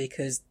even better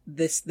because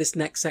this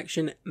next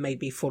section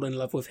made me fall in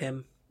love with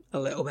him a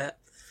little bit.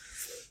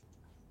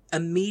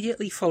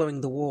 Immediately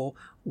following the war,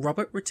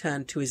 Robert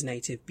returned to his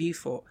native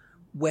Beaufort,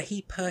 where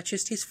he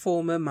purchased his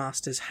former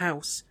master's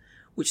house,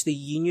 which the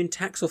Union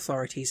tax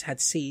authorities had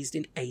seized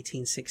in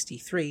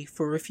 1863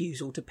 for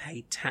refusal to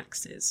pay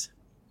taxes.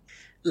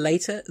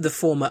 Later, the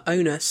former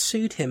owner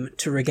sued him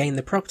to regain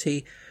the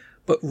property,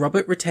 but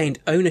Robert retained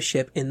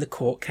ownership in the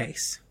court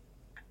case.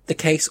 The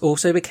case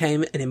also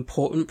became an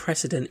important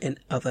precedent in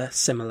other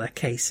similar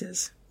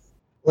cases.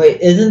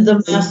 Wait, isn't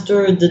the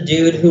master the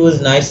dude who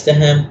was nice to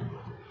him?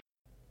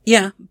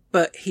 Yeah,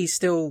 but he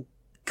still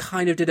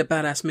kind of did a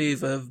badass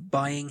move of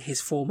buying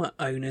his former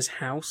owner's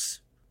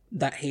house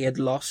that he had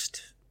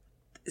lost.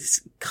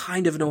 It's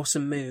kind of an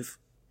awesome move.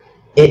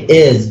 It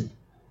is.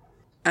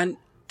 And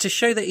to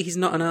show that he's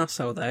not an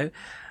arsehole, though,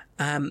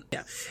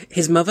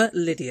 his mother,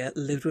 Lydia,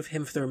 lived with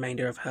him for the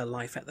remainder of her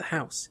life at the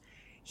house.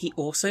 He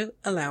also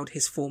allowed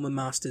his former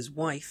master's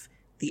wife,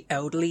 the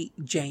elderly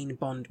Jane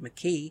Bond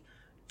McKee,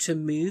 to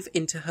move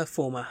into her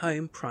former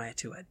home prior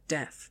to her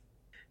death.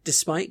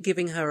 Despite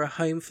giving her a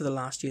home for the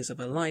last years of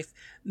her life,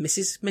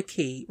 Mrs.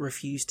 McKee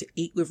refused to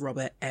eat with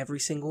Robert every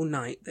single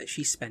night that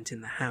she spent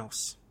in the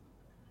house.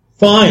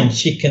 Fine,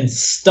 she can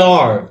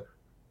starve.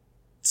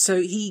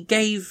 So he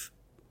gave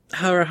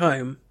her a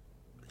home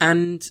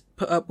and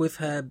put up with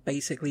her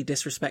basically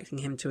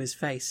disrespecting him to his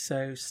face.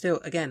 So still,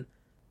 again,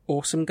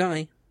 awesome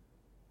guy.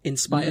 In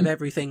spite of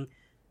everything,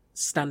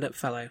 stand-up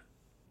fellow.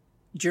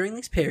 During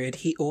this period,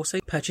 he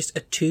also purchased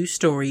a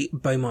 2-story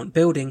Beaumont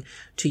building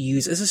to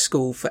use as a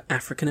school for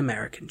African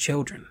American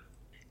children.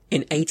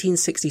 In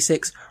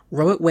 1866,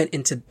 Robert went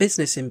into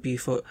business in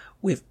Beaufort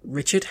with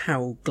Richard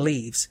Howell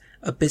Gleaves,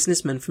 a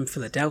businessman from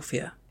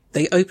Philadelphia.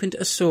 They opened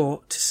a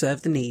store to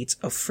serve the needs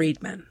of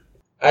freedmen.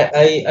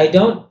 I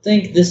don't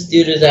think this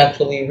dude is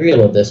actually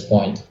real at this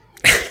point.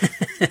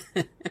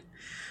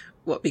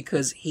 What,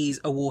 because he's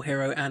a war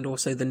hero and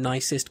also the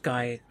nicest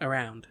guy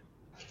around?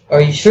 Are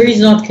you sure he's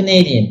not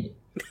Canadian?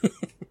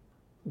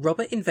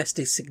 Robert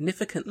invested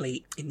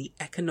significantly in the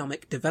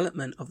economic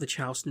development of the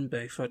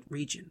Charleston-Beaufort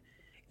region.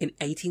 In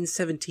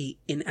 1870,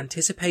 in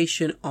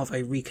anticipation of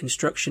a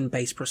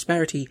Reconstruction-based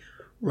prosperity,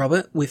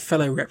 Robert, with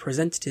fellow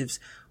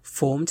representatives,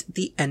 formed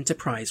the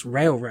Enterprise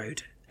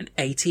Railroad, an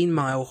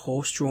 18-mile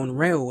horse-drawn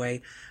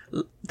railway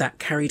that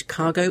carried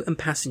cargo and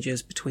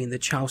passengers between the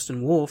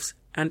Charleston wharfs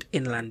and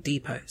inland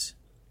depots.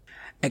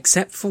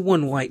 Except for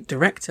one white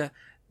director,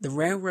 the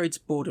railroad's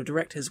board of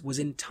directors was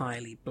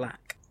entirely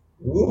black.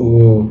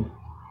 Ooh.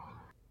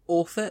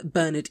 Author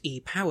Bernard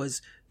E.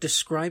 Powers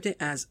described it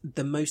as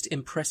the most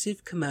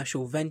impressive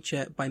commercial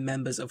venture by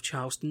members of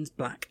Charleston's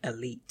black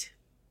elite.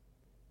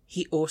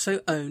 He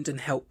also owned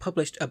and helped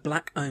publish a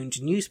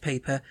black-owned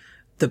newspaper,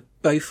 the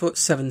Beaufort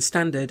Southern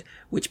Standard,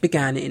 which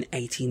began in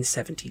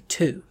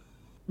 1872.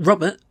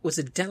 Robert was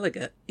a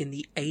delegate in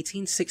the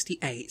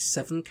 1868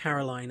 Southern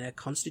Carolina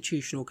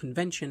Constitutional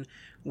Convention,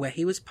 where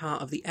he was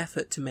part of the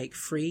effort to make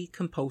free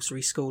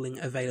compulsory schooling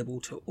available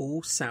to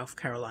all South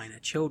Carolina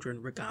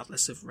children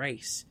regardless of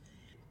race.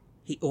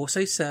 He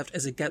also served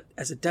as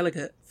a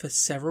delegate for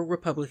several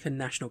Republican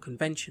national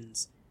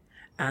conventions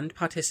and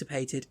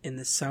participated in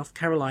the South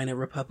Carolina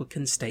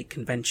Republican state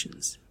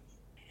conventions.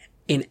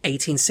 In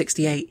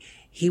 1868,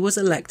 he was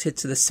elected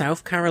to the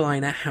South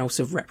Carolina House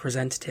of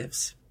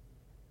Representatives.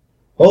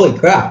 Holy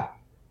crap.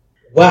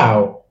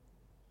 Wow.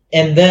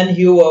 And then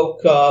he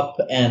woke up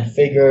and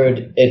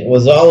figured it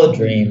was all a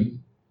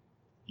dream.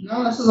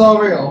 No, this is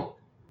all real.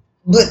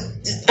 But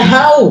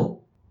how?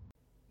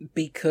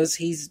 Because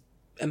he's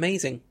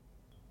amazing.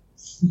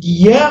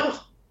 Yeah.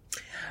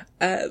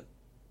 That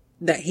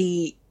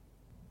he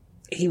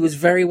was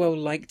very well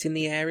liked in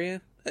the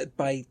area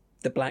by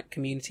the black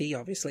community,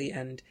 obviously,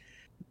 and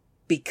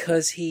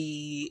because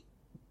he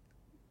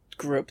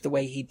grew up the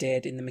way he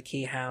did in the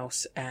McKee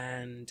house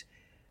and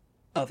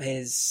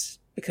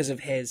because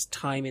of his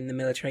time in the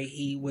military,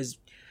 he was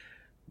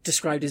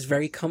described as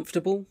very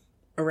comfortable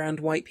around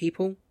white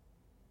people,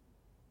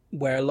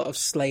 where a lot of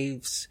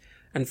slaves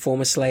and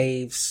former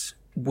slaves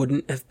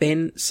wouldn't have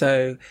been.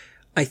 So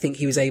I think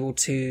he was able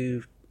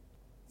to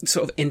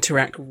sort of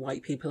interact with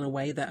white people in a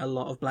way that a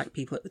lot of black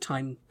people at the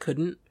time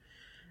couldn't.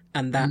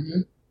 And that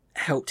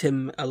helped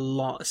him a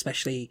lot,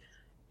 especially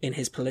in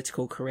his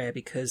political career,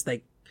 because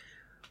they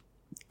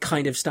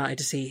kind of started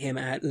to see him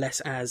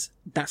less as,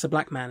 that's a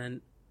black man,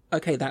 and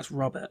okay, that's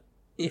Robert,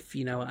 if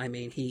you know what I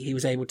mean. He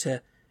was able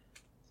to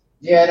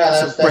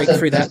break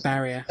through that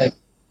barrier.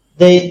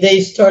 They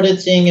started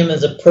seeing him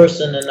as a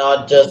person and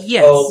not just,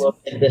 oh, look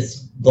at this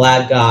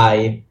black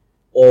guy,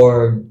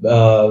 or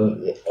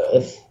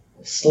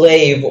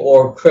slave,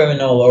 or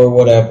criminal, or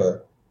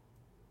whatever.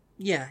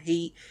 Yeah,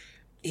 he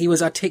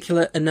was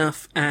articulate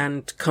enough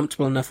and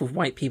comfortable enough with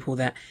white people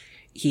that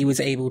he was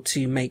able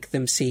to make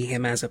them see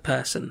him as a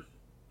person.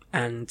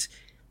 And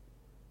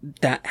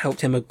that helped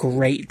him a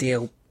great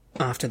deal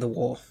after the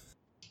war.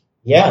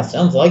 Yeah,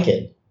 sounds like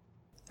it.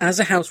 As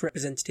a House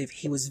representative,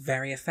 he was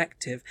very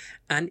effective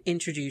and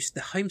introduced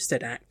the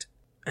Homestead Act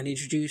and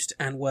introduced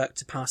and worked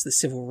to pass the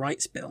Civil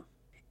Rights Bill.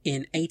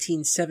 In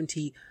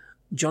 1870,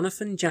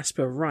 Jonathan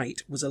Jasper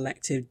Wright was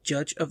elected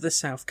Judge of the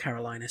South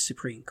Carolina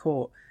Supreme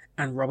Court,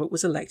 and Robert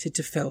was elected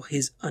to fill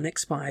his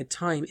unexpired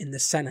time in the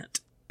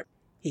Senate.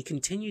 He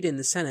continued in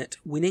the Senate,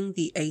 winning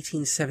the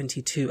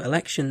 1872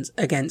 elections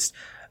against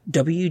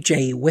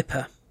W.J.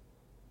 Whipper.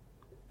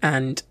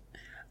 And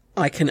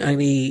I can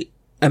only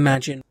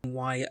imagine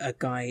why a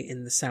guy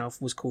in the South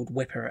was called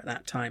Whipper at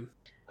that time.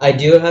 I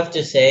do have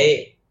to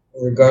say,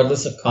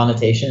 regardless of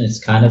connotation, it's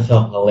kind of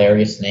a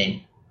hilarious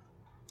name.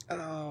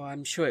 Oh,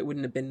 I'm sure it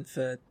wouldn't have been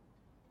for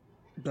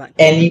black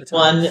people at the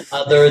time. Anyone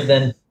other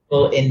than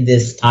people in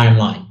this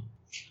timeline.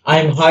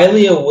 I'm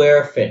highly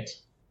aware of it.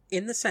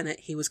 In the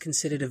Senate, he was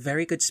considered a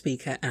very good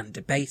speaker and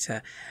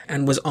debater,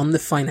 and was on the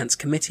Finance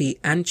Committee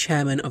and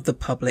chairman of the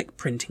Public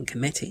Printing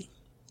Committee.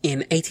 In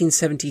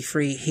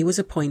 1873, he was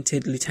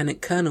appointed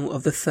Lieutenant Colonel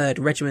of the 3rd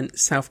Regiment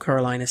South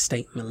Carolina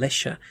State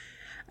Militia,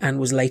 and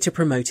was later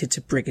promoted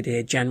to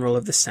Brigadier General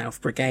of the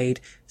South Brigade,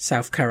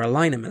 South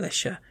Carolina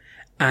Militia,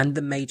 and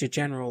the Major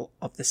General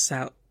of the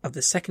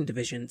 2nd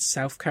Division,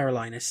 South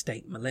Carolina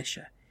State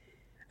Militia,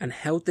 and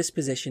held this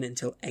position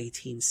until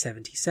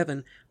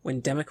 1877, when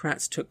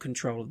Democrats took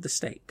control of the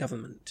state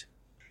government.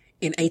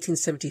 In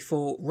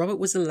 1874, Robert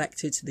was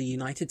elected to the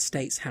United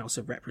States House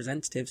of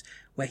Representatives,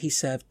 where he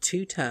served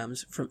 2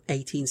 terms from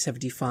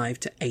 1875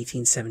 to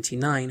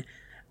 1879,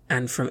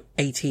 and from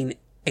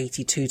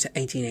 1882 to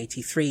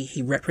 1883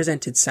 he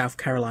represented South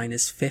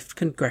Carolina's 5th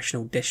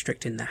Congressional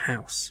District in the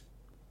House.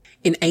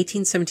 In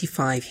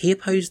 1875, he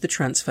opposed the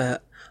transfer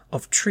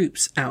of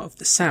troops out of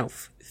the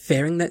South,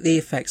 fearing that the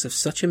effects of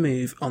such a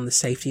move on the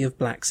safety of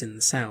blacks in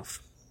the South.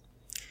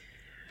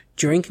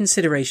 During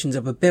considerations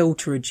of a bill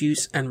to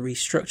reduce and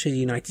restructure the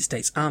United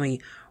States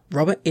Army,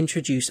 Robert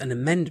introduced an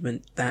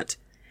amendment that,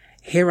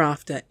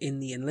 hereafter in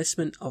the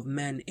enlistment of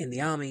men in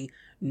the Army,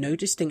 no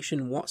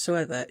distinction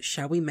whatsoever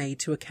shall be made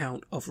to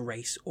account of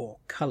race or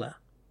colour.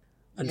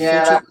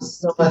 Yeah, that was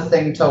still a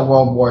thing till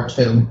World War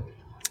II.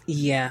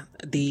 Yeah,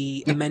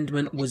 the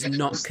amendment was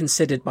not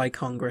considered by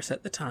Congress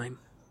at the time.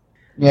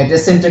 Yeah,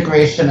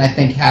 disintegration, I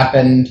think,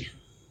 happened...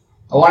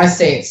 I want to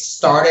say it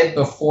started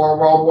before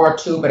World War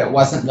II, but it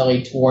wasn't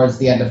really towards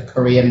the end of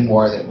Korean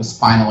War that it was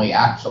finally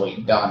actually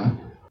done.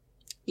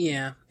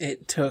 Yeah,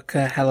 it took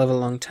a hell of a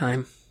long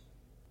time.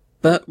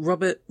 But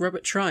Robert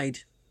tried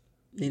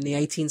in the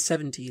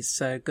 1870s,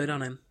 so good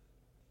on him.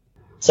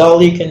 It's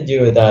all you can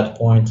do at that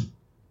point.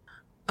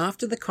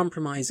 After the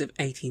Compromise of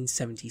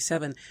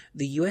 1877,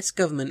 the US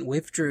government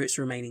withdrew its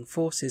remaining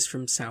forces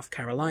from South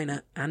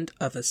Carolina and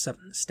other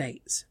southern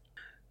states.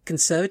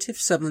 Conservative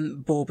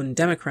Southern Bourbon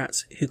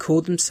Democrats, who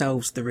called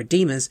themselves the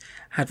Redeemers,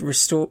 had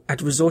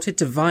resorted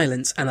to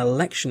violence and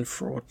election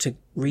fraud to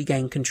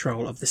regain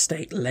control of the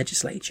state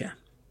legislature.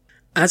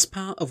 As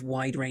part of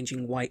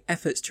wide-ranging white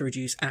efforts to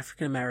reduce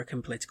African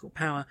American political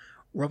power,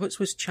 Roberts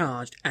was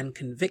charged and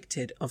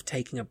convicted of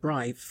taking a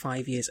bribe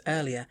 5 years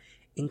earlier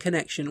in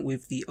connection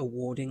with the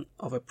awarding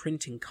of a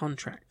printing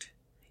contract.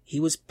 He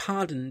was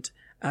pardoned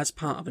as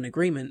part of an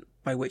agreement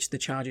by which the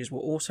charges were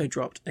also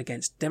dropped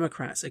against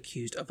Democrats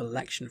accused of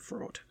election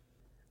fraud.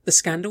 The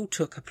scandal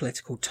took a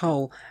political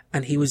toll,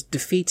 and he was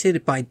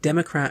defeated by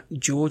Democrat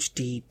George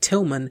D.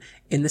 Tillman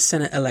in the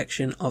Senate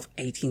election of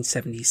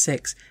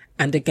 1876,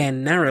 and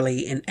again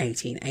narrowly in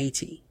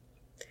 1880.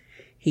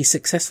 He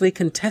successfully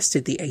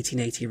contested the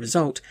 1880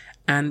 result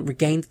and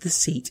regained the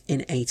seat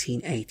in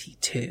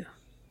 1882.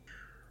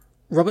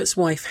 Robert's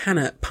wife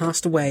Hannah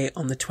passed away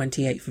on the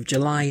 28th of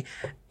July,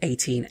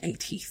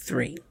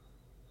 1883.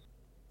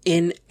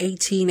 In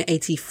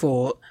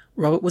 1884,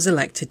 Robert was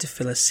elected to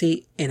fill a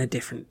seat in a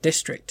different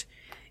district.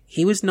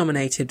 He was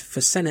nominated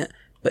for Senate,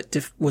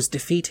 but was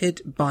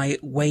defeated by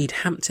Wade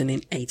Hampton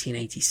in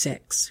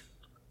 1886.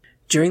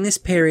 During this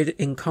period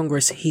in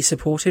Congress, he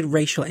supported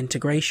racial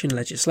integration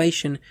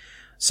legislation,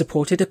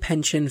 supported a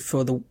pension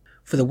for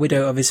the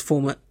widow of his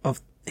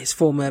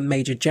former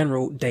Major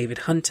General David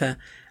Hunter,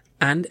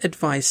 and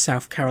advised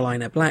South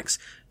Carolina blacks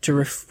to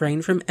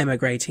refrain from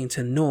emigrating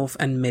to North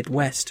and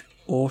Midwest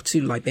or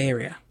to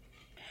Liberia.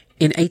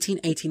 In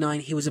 1889,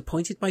 he was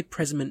appointed by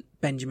President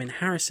Benjamin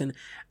Harrison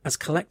as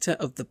collector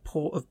of the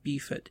Port of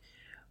Beaufort,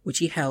 which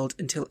he held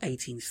until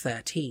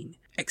 1813,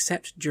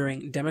 except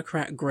during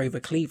Democrat Grover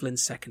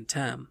Cleveland's second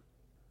term.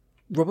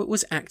 Robert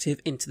was active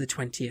into the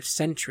 20th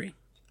century.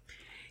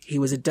 He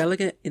was a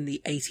delegate in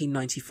the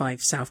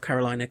 1895 South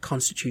Carolina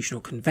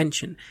Constitutional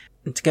Convention,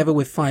 and together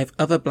with 5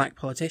 other black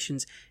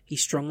politicians, he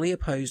strongly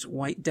opposed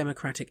white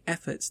Democratic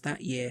efforts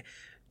that year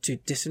to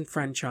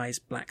disenfranchise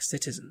black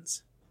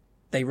citizens.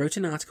 They wrote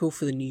an article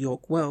for the New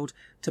York World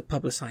to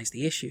publicize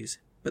the issues,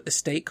 but the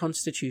state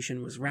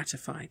constitution was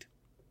ratified.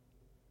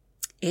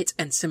 It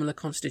and similar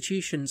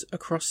constitutions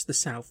across the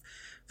South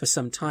for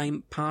some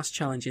time passed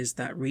challenges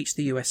that reached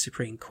the US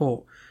Supreme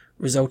Court,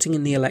 resulting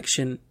in the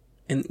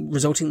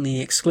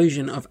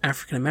exclusion of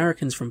African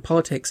Americans from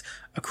politics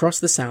across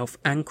the South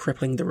and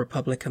crippling the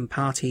Republican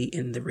Party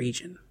in the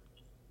region.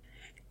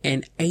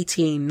 In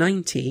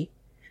 1890,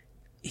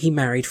 he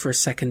married for a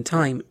second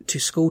time to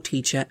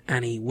schoolteacher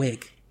Annie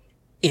Wigg.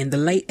 In the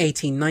late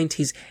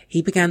 1890s,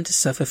 he began to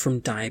suffer from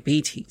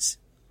diabetes.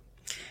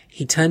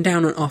 He turned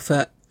down an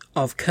offer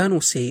of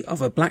colonelcy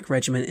of a black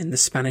regiment in the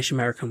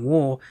Spanish-American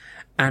War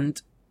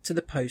and to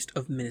the post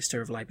of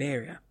Minister of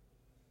Liberia.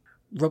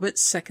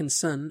 Robert's second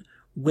son,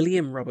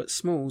 William Robert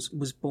Smalls,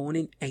 was born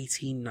in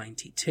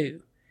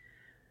 1892.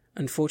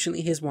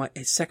 Unfortunately, his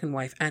second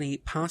wife Annie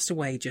passed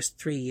away just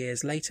 3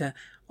 years later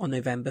on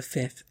November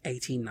 5th,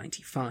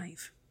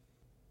 1895.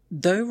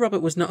 Though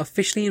Robert was not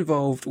officially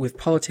involved with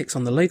politics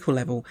on the local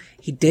level,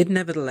 he did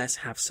nevertheless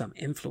have some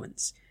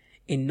influence.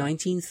 In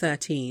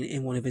 1913,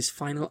 in one of his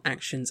final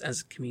actions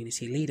as a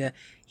community leader,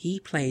 he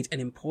played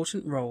an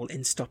important role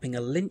in stopping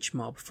a lynch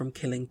mob from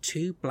killing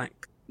 2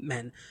 black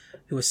men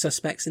who were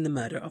suspects in the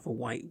murder of a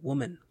white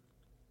woman.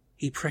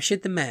 He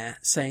pressured the mayor,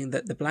 saying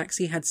that the blacks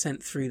he had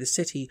sent through the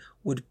city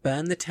would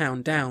burn the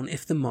town down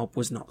if the mob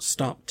was not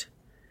stopped.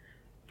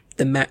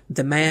 The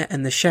mayor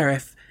and the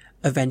sheriff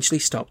eventually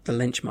stopped the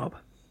lynch mob.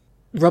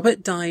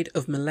 Robert died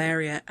of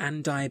malaria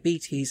and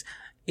diabetes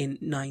in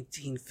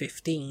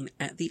 1915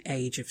 at the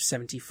age of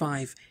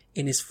 75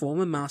 in his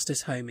former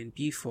master's home in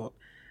Beaufort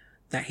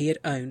that he had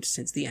owned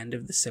since the end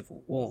of the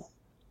Civil War.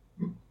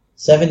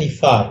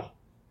 75.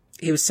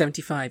 He was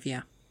 75,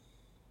 yeah.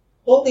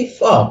 Holy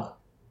fuck.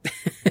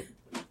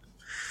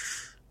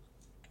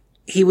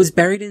 He was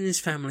buried in his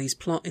family's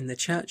plot in the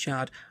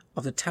churchyard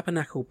of the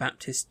Tabernacle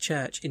Baptist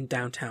Church in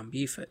downtown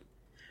Beaufort.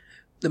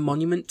 The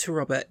monument to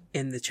Robert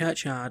in the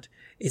churchyard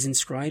is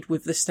inscribed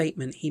with the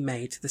statement he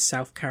made to the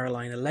South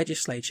Carolina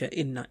legislature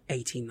in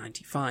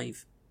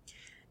 1895.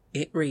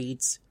 It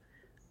reads,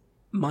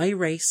 "My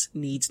race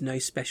needs no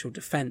special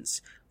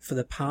defense, for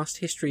the past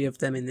history of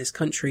them in this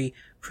country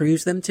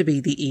proves them to be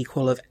the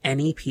equal of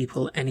any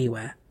people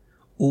anywhere.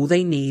 All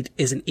they need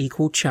is an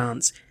equal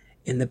chance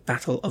in the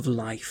battle of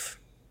life."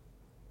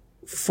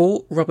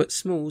 Fort Robert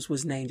Smalls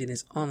was named in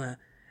his honor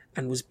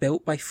and was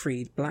built by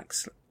freed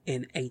blacks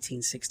in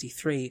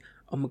 1863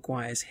 on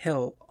McGuire's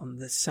Hill on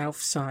the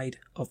south side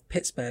of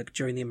Pittsburgh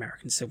during the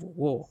American Civil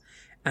War,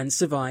 and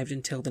survived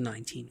until the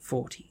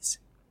 1940s.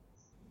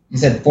 You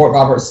said Fort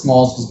Robert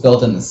Smalls was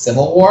built in the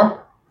Civil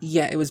War?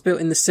 Yeah, it was built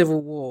in the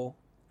Civil War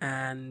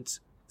and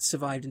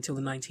survived until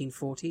the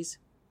 1940s.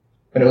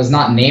 But it was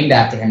not named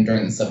after him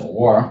during the Civil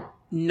War.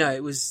 No,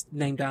 it was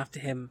named after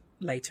him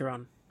later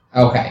on.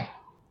 Okay.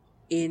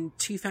 In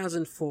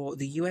 2004,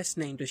 the US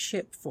named a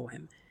ship for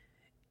him.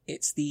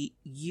 It's the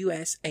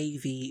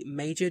USAV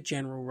Major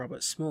General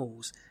Robert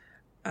Smalls,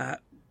 a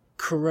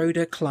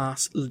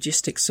Kuroda-class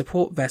logistics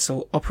support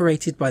vessel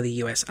operated by the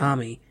US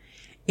Army.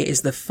 It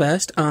is the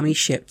first Army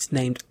ship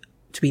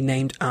to be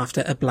named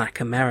after a black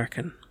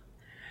American.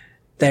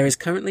 There is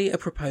currently a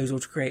proposal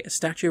to create a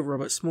statue of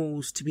Robert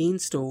Smalls to be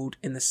installed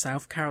in the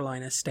South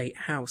Carolina State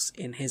House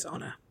in his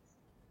honor.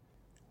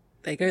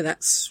 There you go,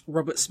 that's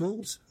Robert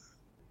Smalls.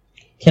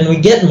 Can we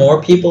get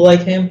more people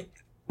like him?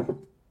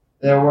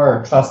 There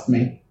were, trust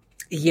me.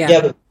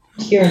 Yeah, but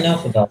we hear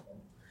enough about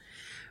him.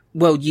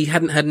 Well, you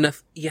hadn't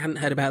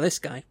heard about this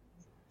guy.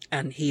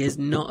 And he is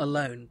not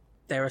alone.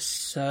 There are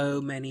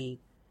so many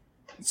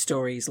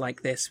stories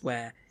like this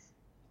where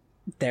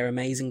they're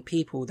amazing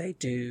people, they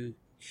do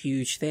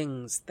huge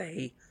things,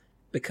 they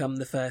become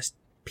the first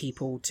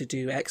people to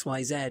do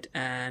XYZ,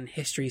 and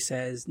history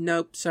says,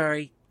 nope,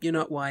 sorry, you're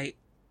not white,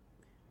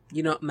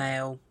 you're not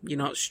male, you're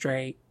not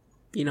straight,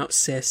 you're not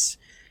cis.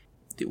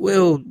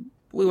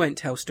 We won't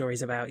tell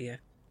stories about you.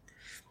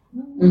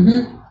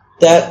 Mm-hmm.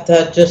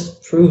 That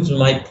just proves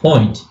my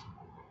point.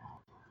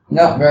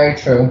 No, very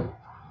true.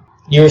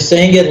 You were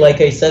saying it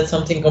like I said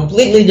something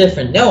completely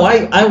different. No,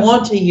 I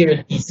want to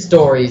hear these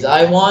stories.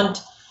 I want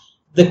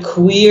the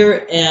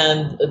queer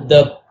and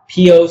the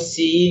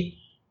POC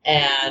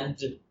and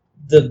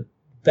the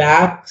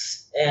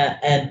backs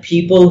and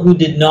people who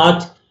did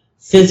not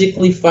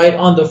physically fight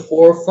on the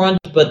forefront,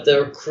 but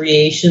their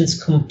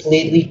creations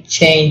completely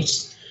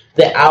changed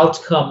the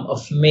outcome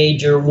of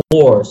major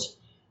wars.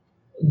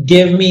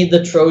 Give me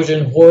the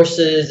Trojan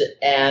horses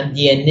and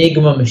the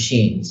Enigma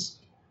machines.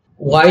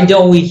 Why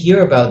don't we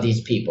hear about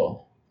these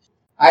people?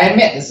 I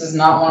admit, this is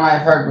not one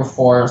I've heard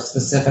before,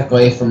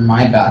 specifically from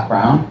my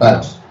background,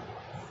 but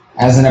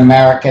as an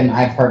American,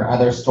 I've heard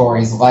other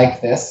stories like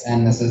this,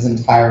 and this is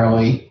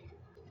entirely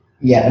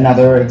yet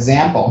another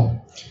example.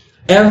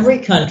 Every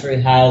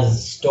country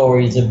has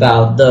stories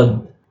about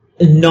the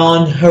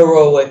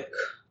non-heroic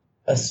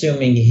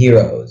assuming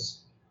heroes.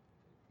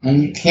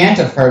 And you can't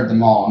have heard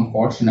them all,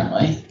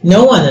 unfortunately.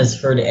 No one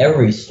has heard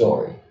every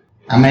story.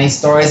 How many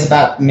stories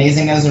about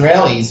amazing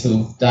Israelis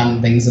who've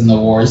done things in the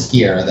wars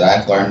here that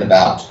I've learned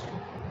about?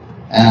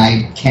 And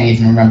I can't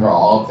even remember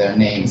all of their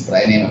names, but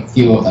I name a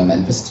few of them,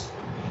 and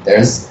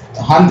there's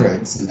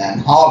hundreds, and then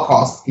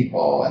Holocaust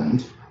people,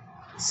 and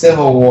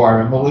Civil War,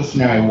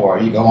 Revolutionary War,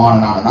 you go on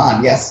and on and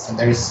on. Yes,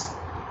 there's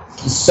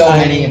so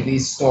many of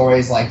these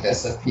stories like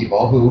this of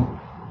people who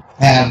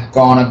have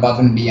gone above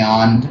and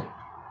beyond,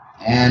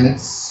 and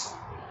it's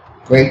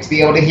great to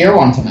be able to hear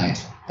one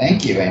tonight.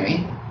 Thank you,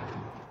 Amy.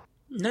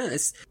 No,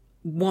 it's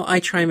what I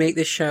try and make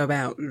this show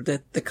about,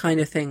 the kind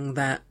of thing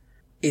that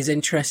is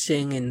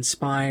interesting,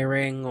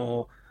 inspiring,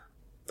 or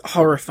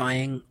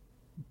horrifying,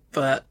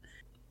 but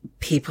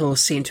people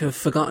seem to have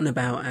forgotten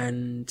about,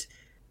 and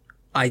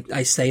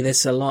I say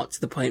this a lot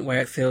to the point where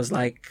it feels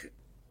like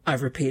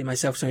I've repeated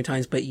myself so many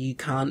times, but you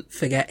can't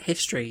forget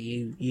history.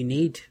 You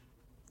need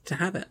to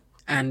have it.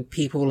 And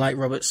people like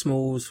Robert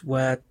Smalls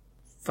were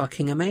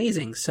fucking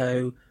amazing.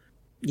 So,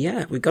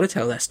 yeah, we've got to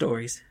tell their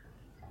stories.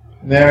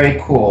 Very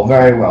cool.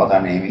 Very well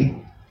done,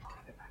 Amy.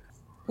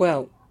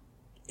 Well,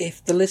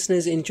 if the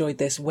listeners enjoyed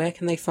this, where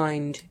can they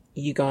find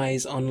you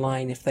guys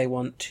online if they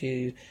want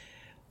to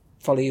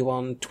follow you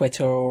on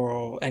Twitter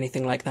or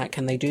anything like that?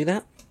 Can they do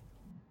that?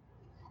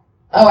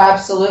 Oh,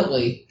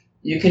 absolutely.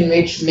 You can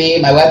reach me.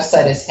 My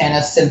website is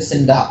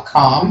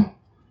hannahsimpson.com.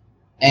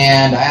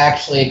 And I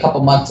actually, a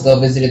couple months ago,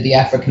 visited the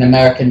African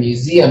American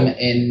Museum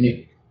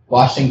in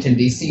Washington,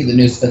 D.C., the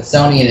new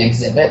Smithsonian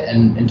exhibit,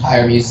 an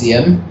entire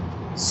museum.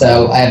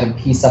 So I have a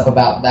piece up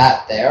about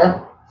that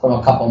there from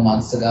a couple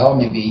months ago,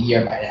 maybe a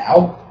year by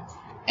now.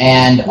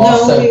 And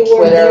also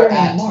Twitter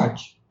in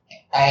March.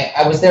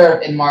 I was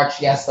there in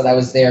March, yes, but I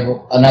was there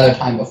another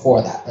time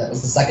before that. That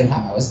was the second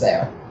time I was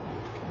there.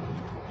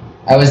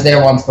 I was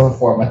there once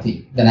before with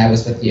you, then I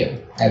was with you.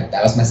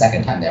 That was my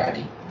second time there,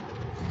 Eddie.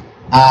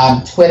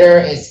 Twitter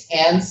is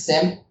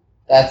HannSimp.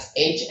 That's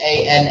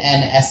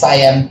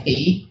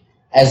HANNSIMP,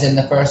 as in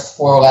the first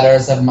four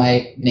letters of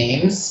my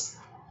names.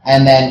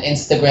 And then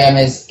Instagram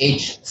is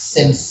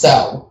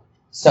HSimso.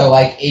 So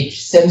like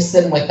H.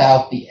 Simpson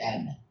without the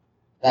N.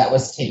 That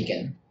was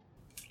taken.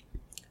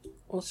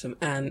 Awesome.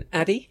 And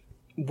Addy,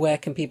 where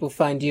can people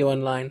find you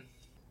online?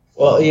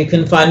 Well, you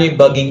can find me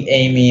bugging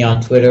Amy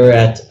on Twitter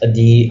at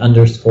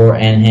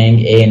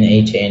 @D_Anhang,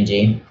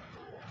 ANHANG.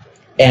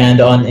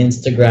 And on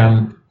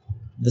Instagram,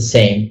 the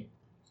same.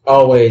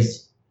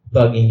 Always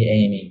bugging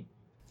Amy.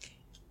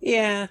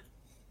 Yeah.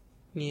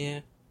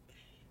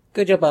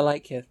 Good job, I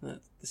like you.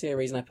 That's the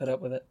reason I put up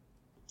with it.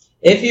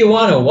 If you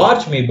want to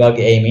watch me bug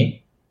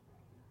Amy,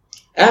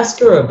 ask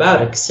her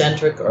about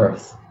Eccentric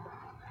Earth.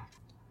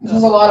 This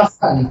was a lot of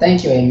fun.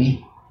 Thank you,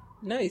 Amy.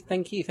 No,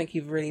 thank you. Thank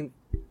you really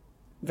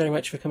very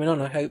much for coming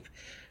on. I hope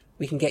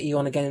we can get you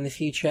on again in the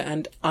future.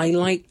 And I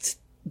liked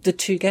the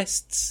two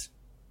guests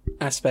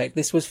aspect.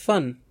 This was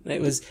fun. It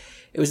was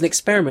an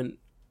experiment,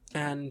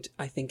 and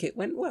I think it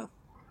went well.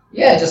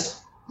 Yeah,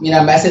 just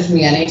message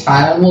me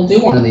anytime, and we'll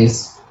do one of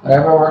these.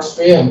 Whatever works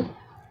for you.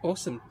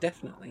 Awesome,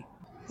 definitely.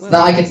 It's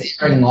not like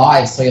it's airing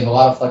live, so you have a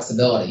lot of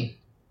flexibility.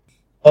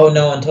 Oh,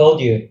 no one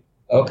told you.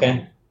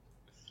 Okay.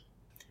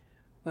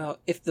 Well,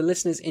 if the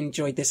listeners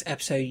enjoyed this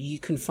episode, you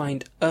can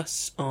find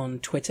us on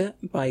Twitter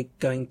by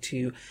going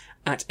to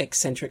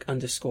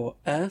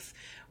 @eccentric_earth.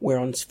 We're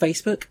on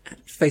Facebook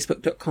at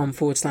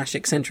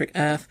facebook.com/eccentric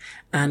earth,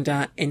 and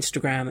our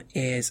Instagram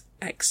is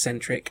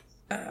eccentric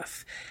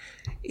earth.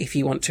 If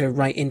you want to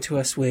write into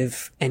us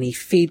with any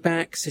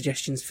feedback,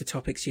 suggestions for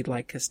topics you'd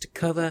like us to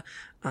cover,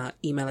 our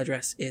email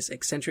address is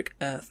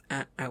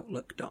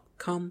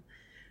eccentricearth@outlook.com.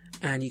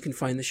 And you can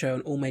find the show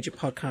on all major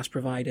podcast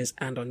providers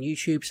and on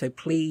YouTube. So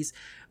please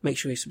make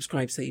sure you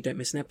subscribe so that you don't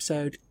miss an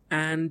episode.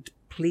 And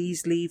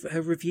please leave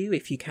a review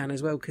if you can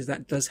as well, because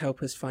that does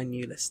help us find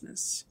new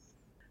listeners.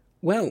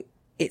 Well,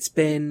 it's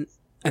been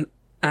an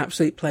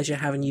absolute pleasure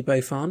having you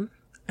both on,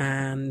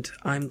 and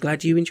I'm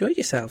glad you enjoyed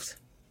yourselves.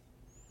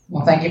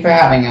 Well, thank you for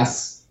having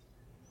us.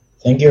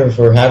 Thank you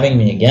for having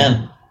me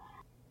again.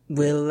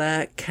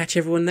 We'll catch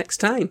everyone next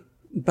time.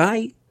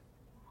 Bye.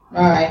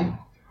 Bye.